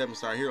want the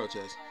 7-star hero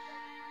chest.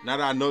 Now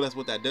that I know that's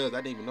what that does,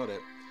 I didn't even know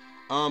that.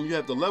 You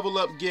have the level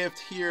up gift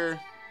here.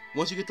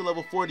 Once you get to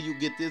level 40, you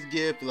get this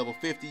gift. Level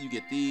 50, you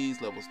get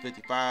these. Levels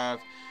 55.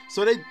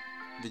 So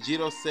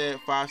Vegito said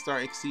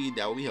 5-star exceed.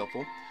 That will be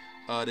helpful.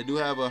 They do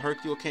have a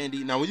Hercule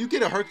candy. Now, when you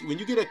get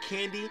a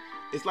candy,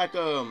 it's like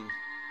a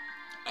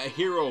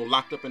hero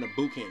locked up in a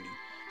Boo candy.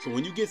 So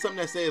when you get something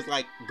that says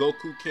like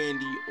Goku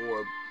candy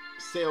or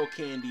Cell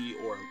candy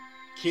or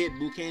Kid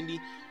Boo candy,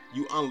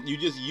 you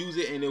just use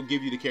it and it'll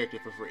give you the character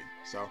for free.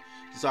 So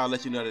just I'll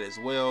let you know that as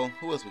well.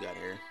 Who else we got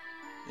here?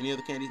 Any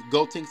other candies?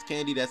 Gotenks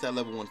candy, that's at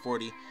level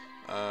 140.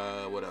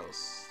 What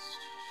else?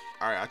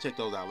 Alright, I'll check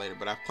those out later,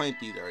 but I've claimed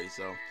these already,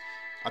 so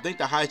I think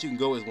the highest you can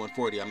go is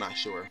 140, I'm not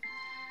sure.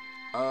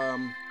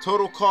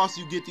 Total cost,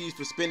 you get these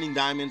for spending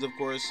diamonds, of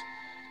course.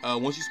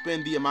 Once you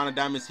spend the amount of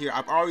diamonds here,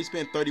 I've already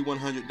spent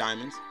 3,100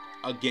 diamonds.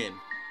 Again,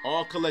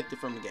 all collected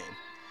from the game.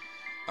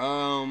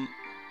 And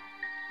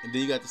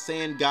then you got the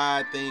Saiyan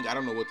God thing. I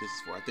don't know what this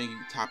is for. I think you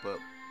top up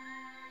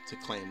to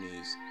claim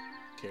these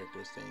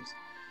characters things.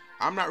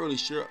 I'm not really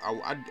sure.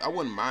 I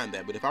wouldn't mind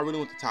that, but if I really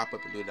want to top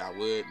up and do it, I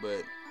would.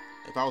 But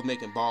if I was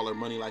making baller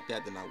money like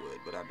that, then I would.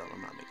 But I'm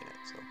not making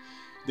that. So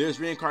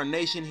there's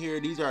reincarnation here.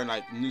 These are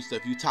like new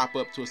stuff. You top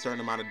up to a certain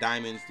amount of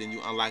diamonds, then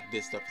you unlock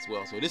this stuff as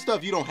well. So this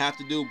stuff you don't have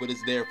to do, but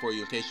it's there for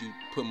you in case you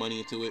put money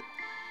into it.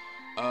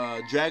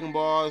 Dragon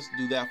Balls,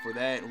 do that for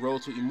that.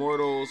 Road to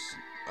Immortals.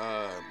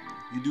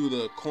 You do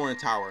the Corn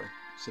Tower.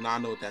 So now I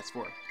know what that's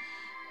for.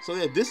 So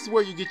yeah, this is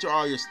where you get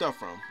all your stuff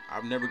from.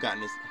 I've never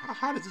gotten this.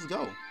 How does this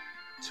go?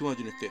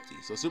 250.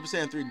 So Super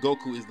Saiyan 3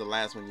 Goku is the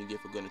last one you get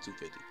for going to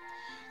 250.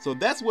 So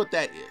that's what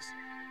that is.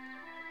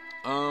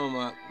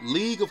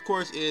 League, of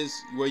course,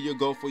 is where you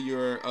go for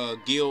your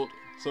guild,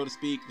 so to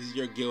speak. This is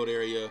your guild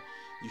area.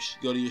 You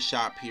go to your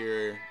shop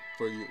here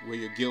for where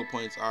your guild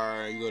points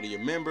are. You go to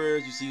your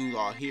members. You see who's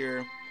all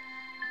here.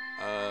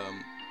 Oh,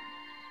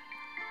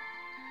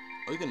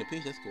 you're gonna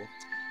pinch. That's cool.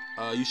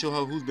 You show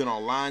her who's been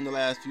online the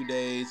last few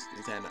days.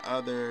 This and the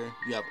other.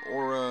 You have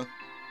aura.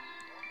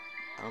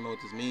 I don't know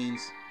what this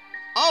means.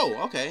 Oh,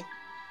 okay.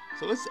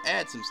 So let's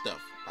add some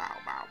stuff. Bow,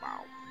 bow,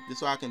 bow.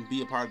 Just so I can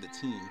be a part of the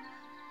team.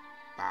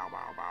 Bow,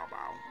 bow, bow,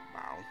 bow,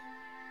 bow,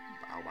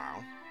 bow,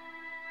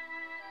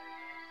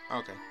 bow.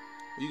 Okay.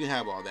 You can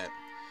have all that.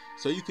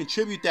 So you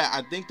contribute that.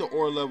 I think the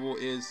aura level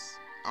is,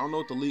 I don't know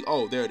what the league,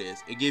 oh, there it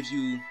is. It gives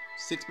you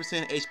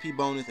 6% HP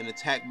bonus and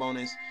attack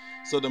bonus.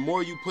 So the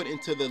more you put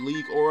into the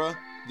league aura,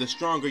 the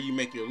stronger you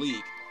make your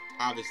league.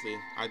 Obviously,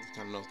 I just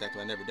kind of know that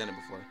because I've never done it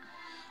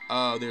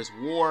before. There's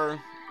war.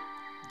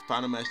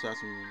 Final match starts.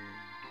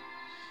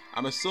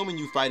 I'm assuming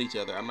you fight each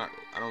other. I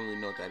don't really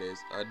know what that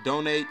is.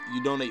 Donate.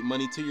 You donate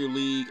money to your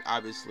league.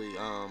 Obviously,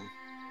 I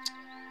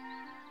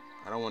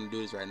don't want to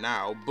do this right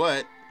now,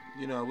 but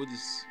you know, we'll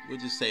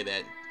just say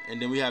that.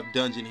 And then we have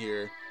dungeon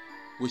here,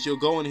 which you'll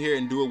go in here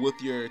and do it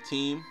with your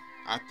team.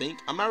 I think.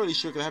 I'm not really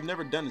sure because I've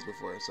never done this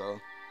before, so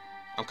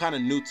I'm kind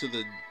of new to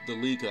the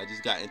league because I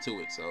just got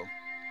into it. So,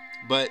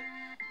 but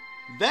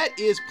that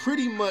is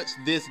pretty much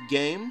this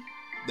game.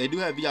 They do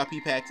have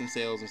VIP packs and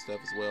sales and stuff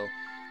as well.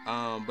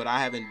 But I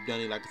haven't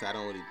done it, like I said, I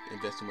don't really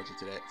invest too much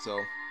into that. So,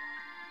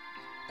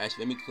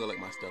 actually, let me collect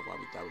my stuff while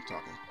we're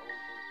talking.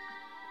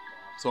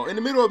 So, in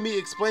the middle of me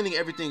explaining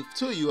everything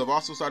to you, I've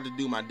also started to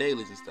do my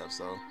dailies and stuff.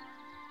 So,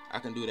 I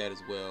can do that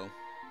as well.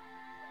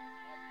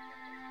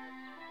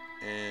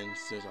 And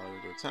search all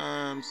regular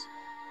times.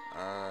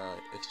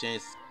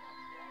 Exchange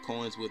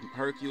coins with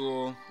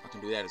Hercule. I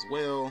can do that as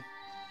well.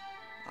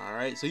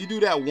 Alright, so you do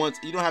that once.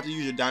 You don't have to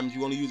use your diamonds.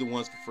 You only use it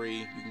once for free.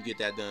 You can get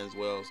that done as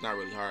well. It's not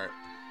really hard.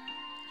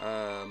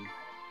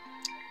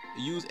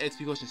 Use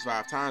XP potions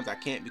 5 times. I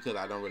can't because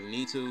I don't really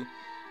need to.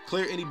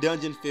 Clear any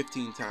dungeon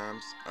 15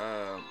 times.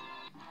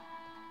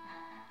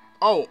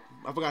 Oh,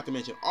 I forgot to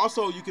mention.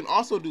 Also, you can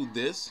also do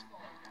this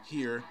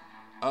here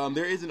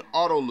there is an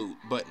auto loot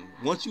button.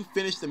 Once you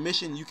finish the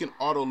mission, you can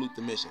auto loot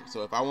the mission.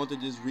 So if I want to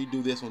just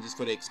redo this one just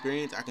for the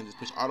experience, I can just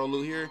push auto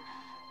loot here,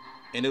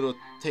 and it'll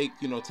take,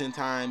 you know, 10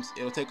 times.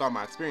 It'll take all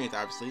my experience,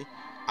 obviously.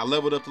 I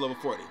leveled up to level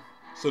 40.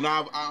 So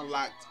now I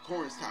unlocked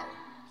Corrin's Tower.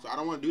 So I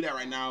don't want to do that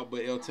right now,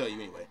 but it'll tell you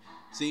anyway.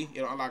 See,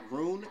 it'll unlock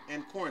Rune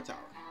and Corrin Tower.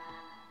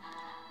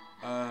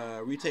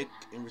 Retake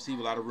and receive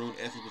a lot of Rune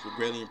essence, which will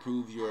greatly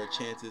improve your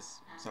chances.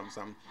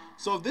 Something.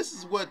 So this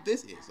is what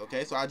this is.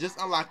 Okay, so I just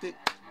unlocked it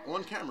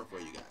on camera for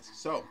you guys.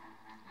 So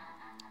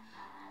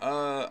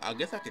I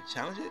guess I could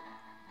challenge it.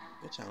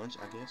 A challenge,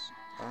 I guess.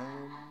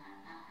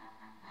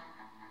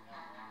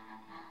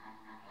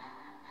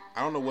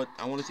 I don't know what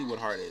I want to see what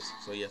hard is.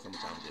 So yes, I'm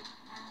gonna challenge it.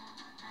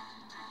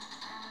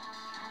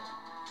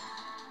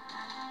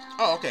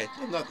 Oh, okay.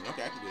 That's nothing.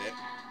 Okay, I can do that.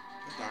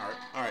 That's not hard.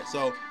 All right,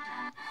 so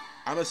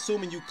I'm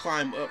assuming you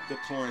climb up the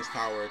Corrin's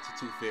Tower to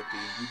 250.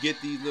 You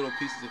get these little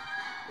pieces of,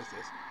 what's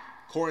this?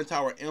 Corrin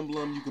Tower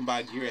emblem. You can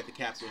buy gear at the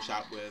capsule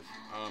shop with.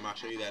 I'll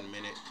show you that in a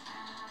minute.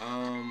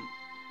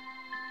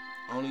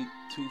 Only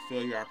 2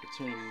 failure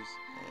opportunities.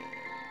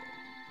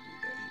 Do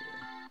that here.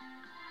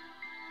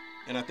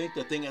 And I think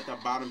the thing at the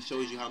bottom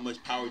shows you how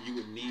much power you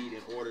would need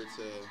in order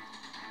to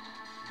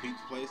beat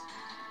the place.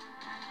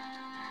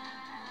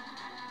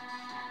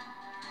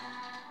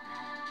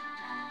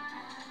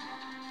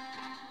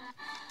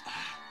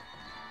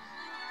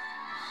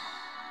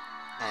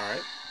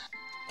 Alright.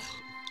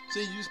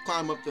 See, you just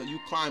climb up the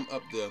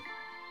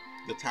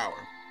tower,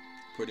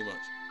 pretty much.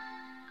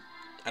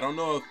 I don't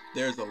know if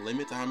there's a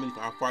limit to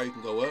how far you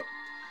can go up.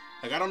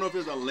 Like, I don't know if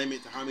there's a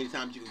limit to how many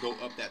times you can go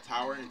up that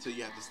tower until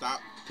you have to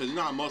stop. Because you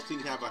know how most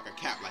things have like a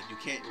cap, like you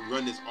can't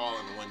run this all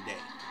in one day.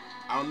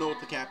 I don't know what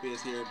the cap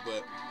is here,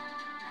 but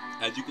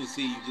as you can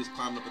see, you just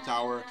climbed up a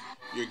tower.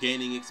 You're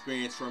gaining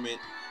experience from it.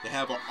 They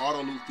have an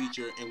auto loot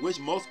feature, in which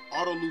most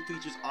auto loot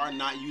features are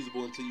not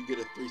usable until you get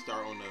a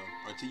 3-star on the,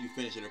 or until you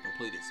finish it or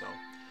complete it. So,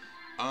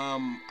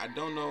 I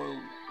don't know.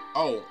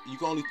 Oh, you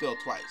can only fail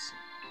twice.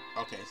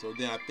 Okay, so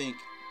then I think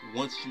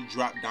once you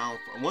drop down,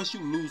 once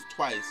you lose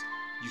twice,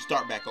 you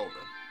start back over.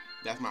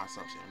 That's my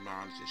assumption. I'm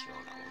not just sure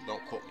on that one.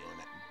 Don't quote me on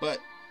that. But,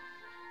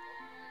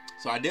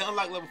 so I did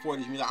unlock level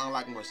 40, which means I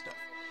unlocked more stuff.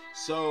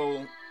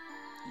 So,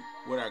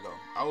 where'd I go?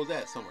 I was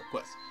at somewhere,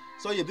 quest.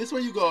 So yeah, this is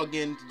where you go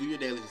again to do your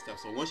dailies and stuff.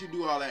 So once you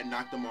do all that,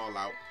 knock them all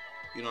out.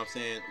 You know what I'm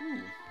saying?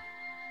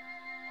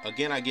 Ooh.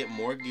 Again, I get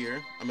more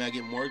gear. I mean, I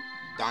get more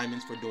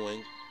diamonds for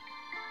doing.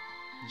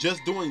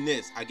 Just doing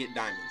this, I get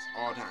diamonds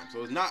all the time.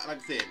 So it's not,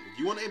 like I said, if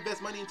you want to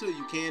invest money into it,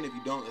 you can. If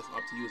you don't, it's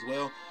up to you as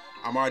well.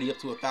 I'm already up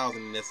to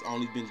 1,000, and that's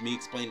only been me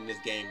explaining this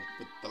game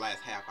for the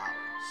last half hour.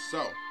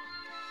 So,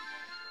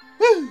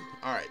 woo!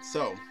 Alright,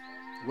 so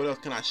what else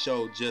can I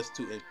show just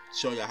to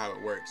show y'all how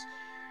it works?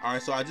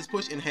 Alright, so I just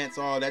push enhance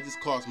all. That just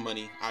costs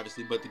money,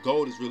 obviously, but the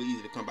gold is really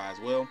easy to come by as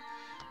well.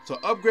 So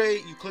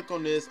upgrade, you click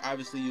on this.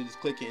 Obviously, you just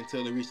click it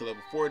until it reaches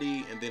level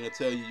 40, and then it'll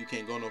tell you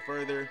can't go no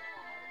further.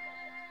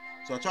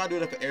 So I try to do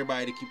that for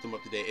everybody to keep them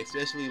up to date,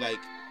 especially like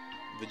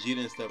Vegeta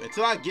and stuff.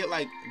 Until I get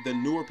like the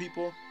newer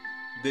people,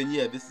 then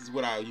yeah, this is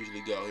what I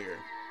usually go here.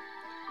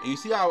 And you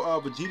see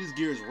how Vegeta's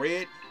gear is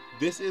red?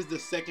 This is the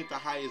second to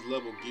highest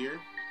level gear.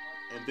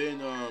 And then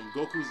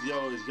Goku's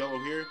yellow is yellow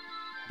here.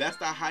 That's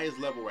the highest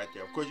level right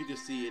there. Of course, you can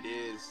see it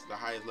is the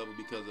highest level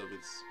because of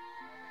its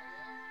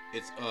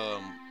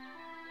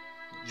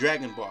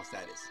Dragon Ball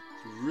status.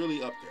 It's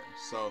really up there.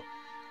 So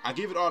I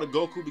give it all to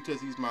Goku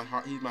because he's my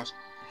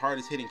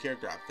hardest hitting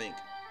character, I think.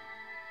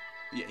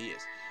 Yeah, he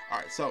is. All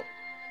right, so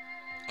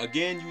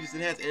again, you just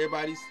enhance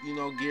everybody's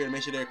gear to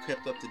make sure they're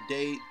kept up to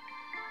date.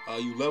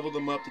 You level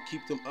them up to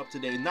keep them up to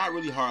date. It's not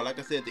really hard. Like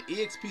I said, the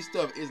EXP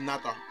stuff is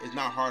not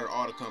hard at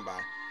all to come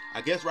by. I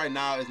guess right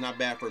now it's not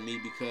bad for me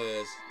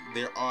because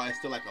it's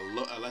still like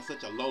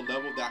such a low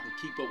level that I can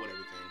keep up with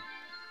everything,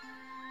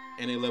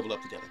 and they level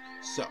up together.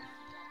 So,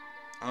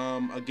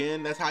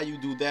 again, that's how you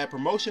do that.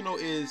 Promotional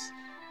is,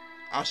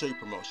 I'll show you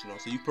promotional.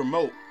 So you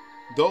promote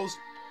those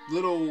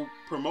little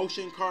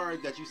promotion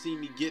cards that you see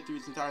me get through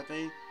this entire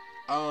thing.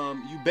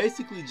 You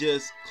basically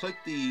just click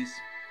these,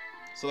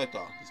 select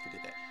all. Just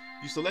forget that.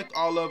 You select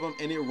all of them,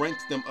 and it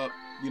ranks them up,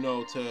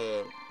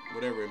 to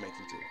whatever it makes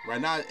them to. Right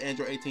now,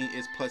 Android 18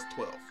 is plus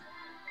 12.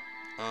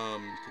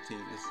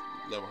 Continue this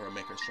level her,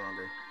 make her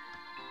stronger.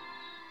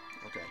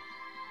 Okay.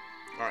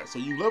 Alright, so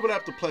you level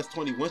up to plus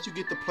 20. Once you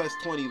get to plus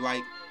 20,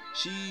 like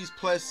she's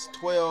plus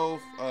 12,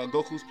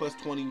 Goku's plus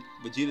 20,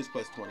 Vegeta's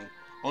plus 20.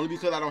 Only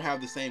because I don't have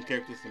the same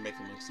characters to make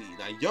them exceed.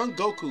 Now, young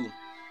Goku,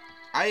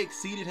 I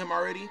exceeded him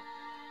already.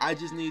 I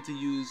just need to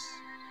use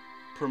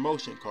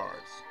promotion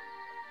cards.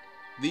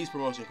 These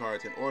promotion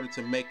cards in order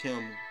to make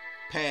him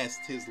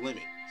past his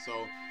limit.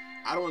 So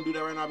I don't want to do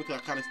that right now because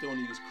I kind of still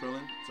want to use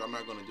Krillin, so I'm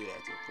not going to do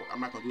that to him.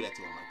 I'm not going to do that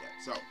to him like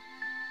that. So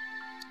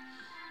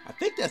I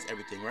think that's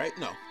everything, right?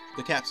 No,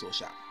 the capsule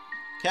shop.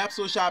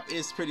 Capsule shop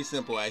is pretty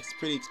simple. It's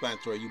pretty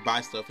explanatory. You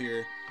buy stuff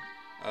here.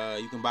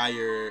 You can buy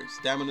your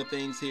stamina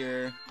things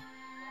here.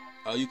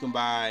 You can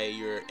buy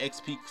your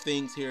XP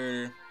things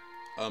here.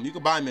 You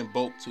can buy them in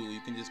bulk too. You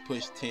can just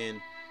push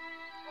 10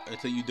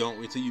 until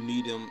you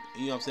need them.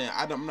 You know what I'm saying?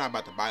 I'm not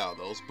about to buy all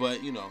those,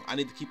 but you know, I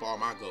need to keep all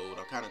my gold.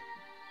 I kind of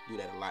do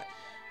that a lot.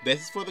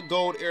 This is for the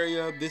gold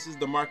area. This is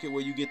the market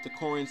where you get the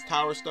coins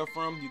tower stuff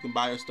from. You can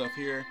buy your stuff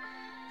here.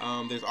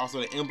 There's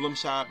also the emblem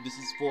shop. This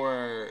is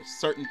for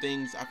certain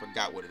things. I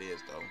forgot what it is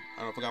though.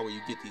 I forgot where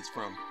you get these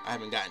from. I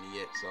haven't gotten it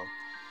yet, so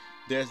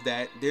there's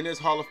that. Then there's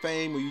Hall of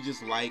Fame where you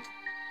just like,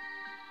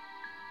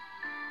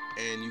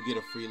 and you get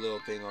a free little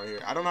thing over here.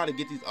 I don't know how to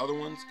get these other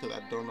ones because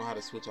I don't know how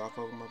to switch off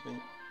of them. I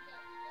think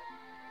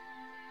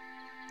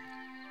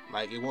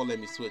like it won't let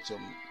me switch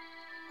them,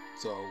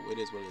 so it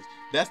is what it is.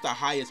 That's the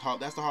highest hall.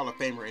 That's the Hall of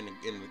Famer in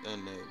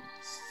the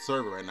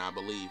server right now, I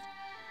believe.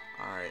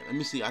 All right, let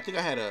me see. I think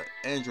I had an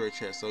Android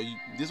chest. So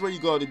this is where you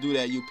go to do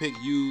that. You pick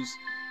use.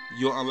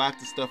 You'll unlock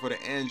the stuff for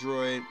the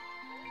Android.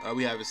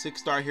 We have a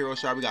 6-star hero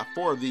shop. We got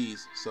 4 of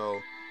these.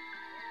 So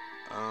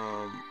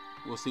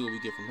we'll see what we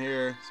get from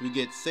here. So we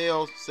get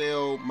Cell,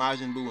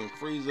 Majin Buu, and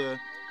Frieza.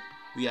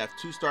 We have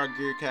 2-star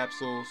gear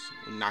capsules.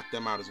 We knock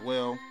them out as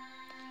well.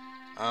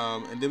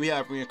 And then we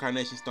have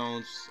reincarnation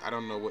stones. I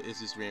don't know what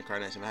is this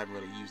reincarnation. I haven't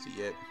really used it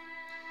yet.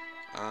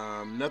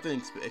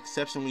 Nothing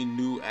exceptionally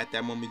new at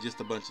that moment. Just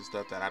a bunch of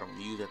stuff that I don't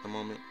use at the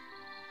moment.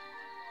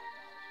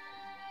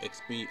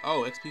 XP.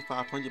 Oh, XP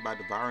 500 by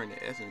devouring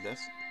the essence.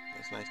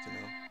 That's nice to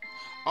know.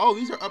 Oh,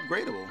 these are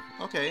upgradable.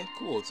 Okay,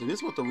 cool. So this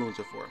is what the runes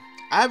are for.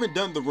 I haven't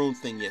done the runes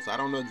thing yet, so I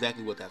don't know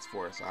exactly what that's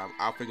for. So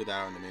I'll figure that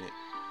out in a minute.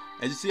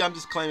 As you see, I'm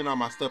just claiming all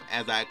my stuff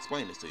as I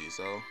explain this to you.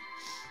 So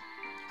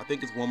I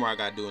think it's one more I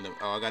got to do.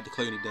 I got to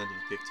clear the dungeon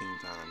 15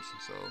 times.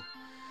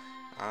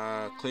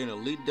 So clear an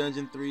elite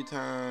dungeon 3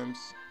 times.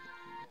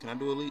 Can I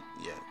do elite?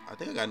 Yeah, I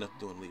think I got enough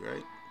to do elite,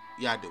 right?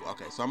 Yeah, I do.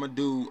 Okay, so I'm gonna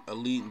do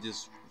elite and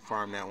just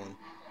farm that one.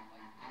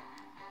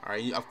 All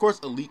right. Of course,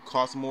 elite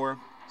costs more,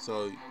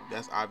 so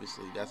that's an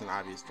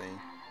obvious thing.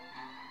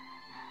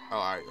 Oh,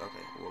 all right.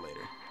 Okay, well later.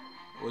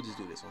 We'll just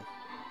do this one.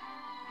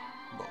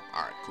 Boom.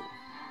 All right, cool.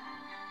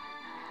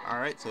 All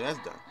right, so that's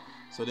done.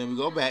 So then we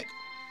go back,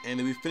 and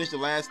then we finish the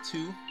last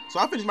 2. So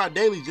I finished my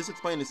daily just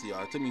explaining this to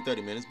y'all. It took me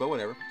 30 minutes, but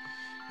whatever.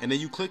 And then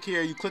you click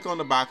here, you click on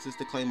the boxes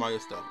to claim all your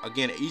stuff.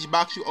 Again, each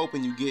box you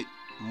open, you get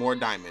more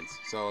diamonds.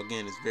 So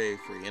again, it's very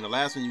free. And the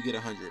last one, you get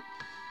 100.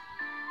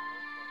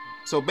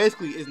 So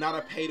basically, it's not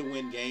a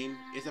pay-to-win game.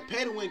 It's a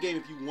pay-to-win game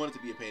if you want it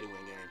to be a pay-to-win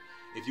game.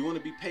 If you want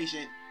to be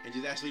patient and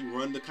just actually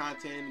run the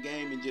content in the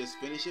game and just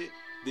finish it,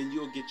 then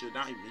you'll get your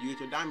diamonds. You get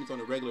your diamonds on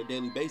a regular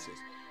daily basis.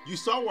 You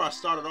saw where I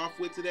started off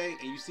with today,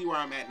 and you see where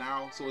I'm at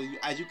now. So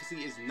as you can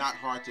see, it's not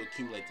hard to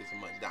accumulate this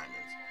much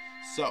diamonds.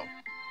 So,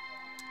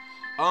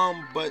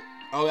 but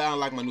oh, I don't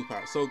like my new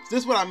power. So this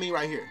is what I mean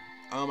right here.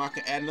 I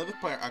can add another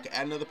player. I can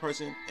add another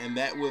person, and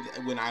that would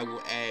when I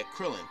will add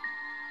Krillin.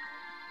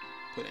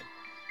 Put in.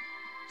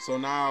 So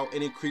now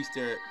it increased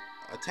their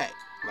attack.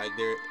 Like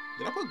did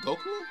I put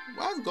Goku in?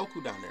 Why is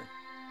Goku down there?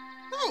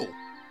 No.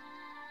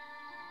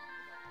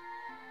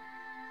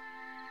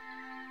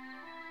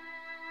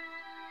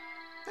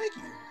 Thank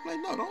you.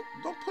 Like no,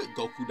 don't put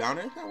Goku down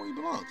there. That's not where he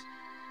belongs.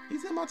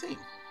 He's in my team.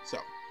 So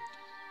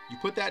you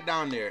put that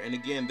down there, and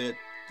again the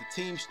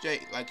team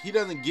straight. Like he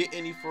doesn't get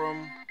any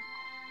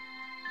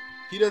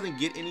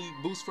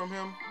boost from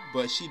him,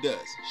 but she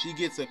does. She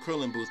gets a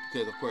Krillin boost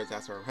because of course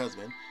that's her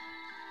husband.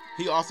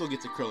 He also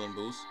gets a Krillin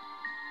boost.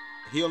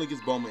 He only gets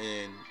Bulma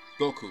and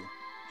Goku.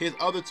 His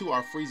other 2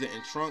 are Frieza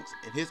and Trunks,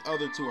 and his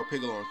other 2 are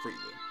Piccolo and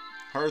Frieza.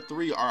 Her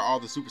 3 are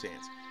all the Super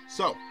Saiyans.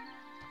 So,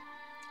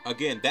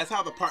 again, that's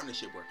how the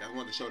partnership works. I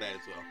wanted to show that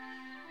as well.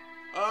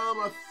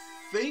 I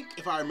think,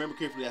 if I remember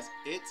carefully, that's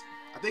it.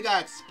 I think I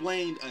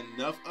explained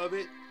enough of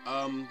it.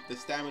 The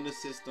stamina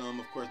system,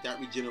 of course, that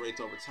regenerates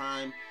over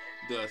time.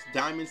 The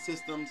diamond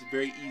system's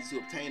very easy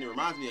to obtain. It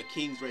reminds me of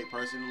King's Raid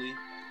personally.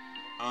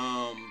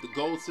 The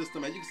gold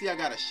system, as you can see, I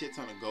got a shit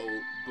ton of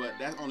gold, but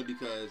that's only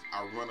because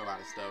I run a lot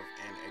of stuff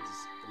and I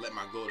just let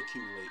my gold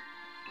accumulate.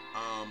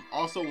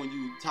 Also, when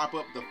you top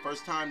up the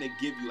first time, they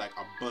give you like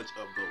a bunch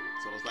of gold,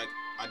 so it's like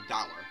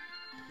 $1.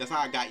 That's how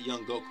I got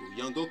Young Goku.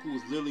 Young Goku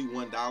was literally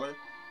 $1,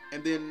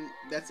 and then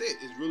that's it.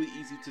 It's really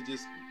easy to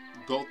just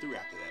go through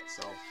after that.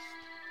 So,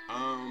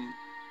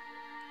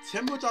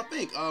 tell me what y'all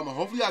think.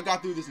 Hopefully I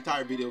got through this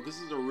entire video because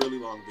this is a really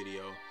long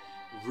video,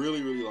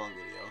 really long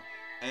video.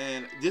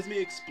 And just me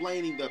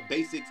explaining the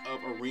basics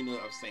of Arena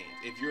of Saiyans.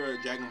 If you're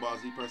a Dragon Ball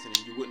Z person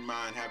and you wouldn't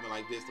mind having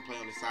like this to play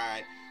on the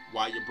side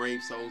while your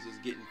Brave Souls is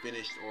getting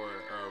finished or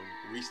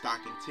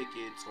restocking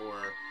tickets or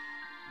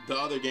the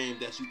other game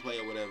that you play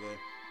or whatever,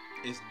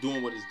 it's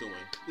doing what it's doing.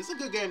 This is a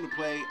good game to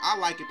play. I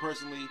like it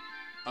personally.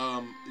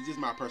 It's just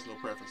my personal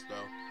preference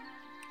though.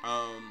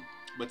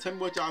 But tell me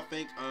what y'all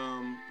think.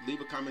 Leave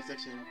a comment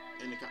section,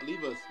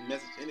 leave a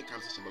message in the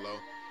comment section below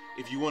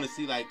if you want to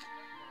see like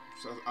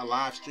a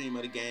live stream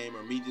of the game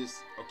or me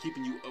just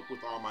keeping you up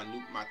with all my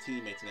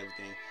teammates and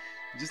everything.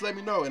 Just let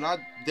me know, and I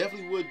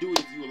definitely would do it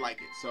if you would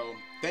like it. So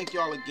thank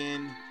y'all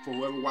again for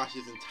whoever watched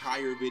this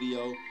entire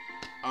video.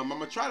 I'm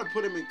gonna try to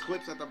put them in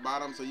clips at the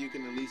bottom so you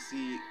can at least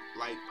see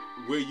like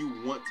where you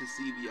want to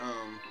see the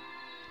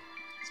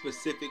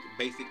specific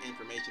basic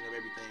information of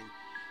everything.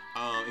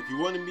 If you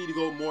wanted me to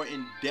go more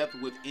in depth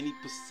with any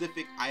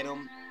specific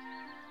item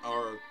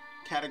or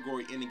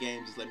category in the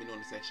game, just let me know in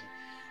the section.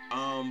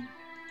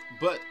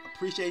 But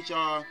appreciate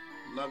y'all.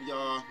 Love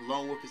y'all.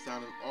 Lone Wolf is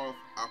signing off.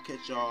 I'll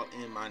catch y'all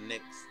in my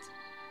next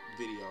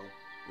video,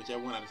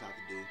 whichever one I decide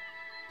to do.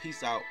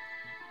 Peace out.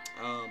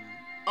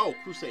 Oh,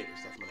 Crusaders.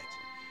 That's my next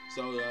one.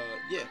 So,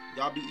 yeah.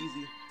 Y'all be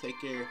easy. Take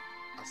care.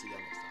 I'll see y'all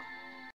next time.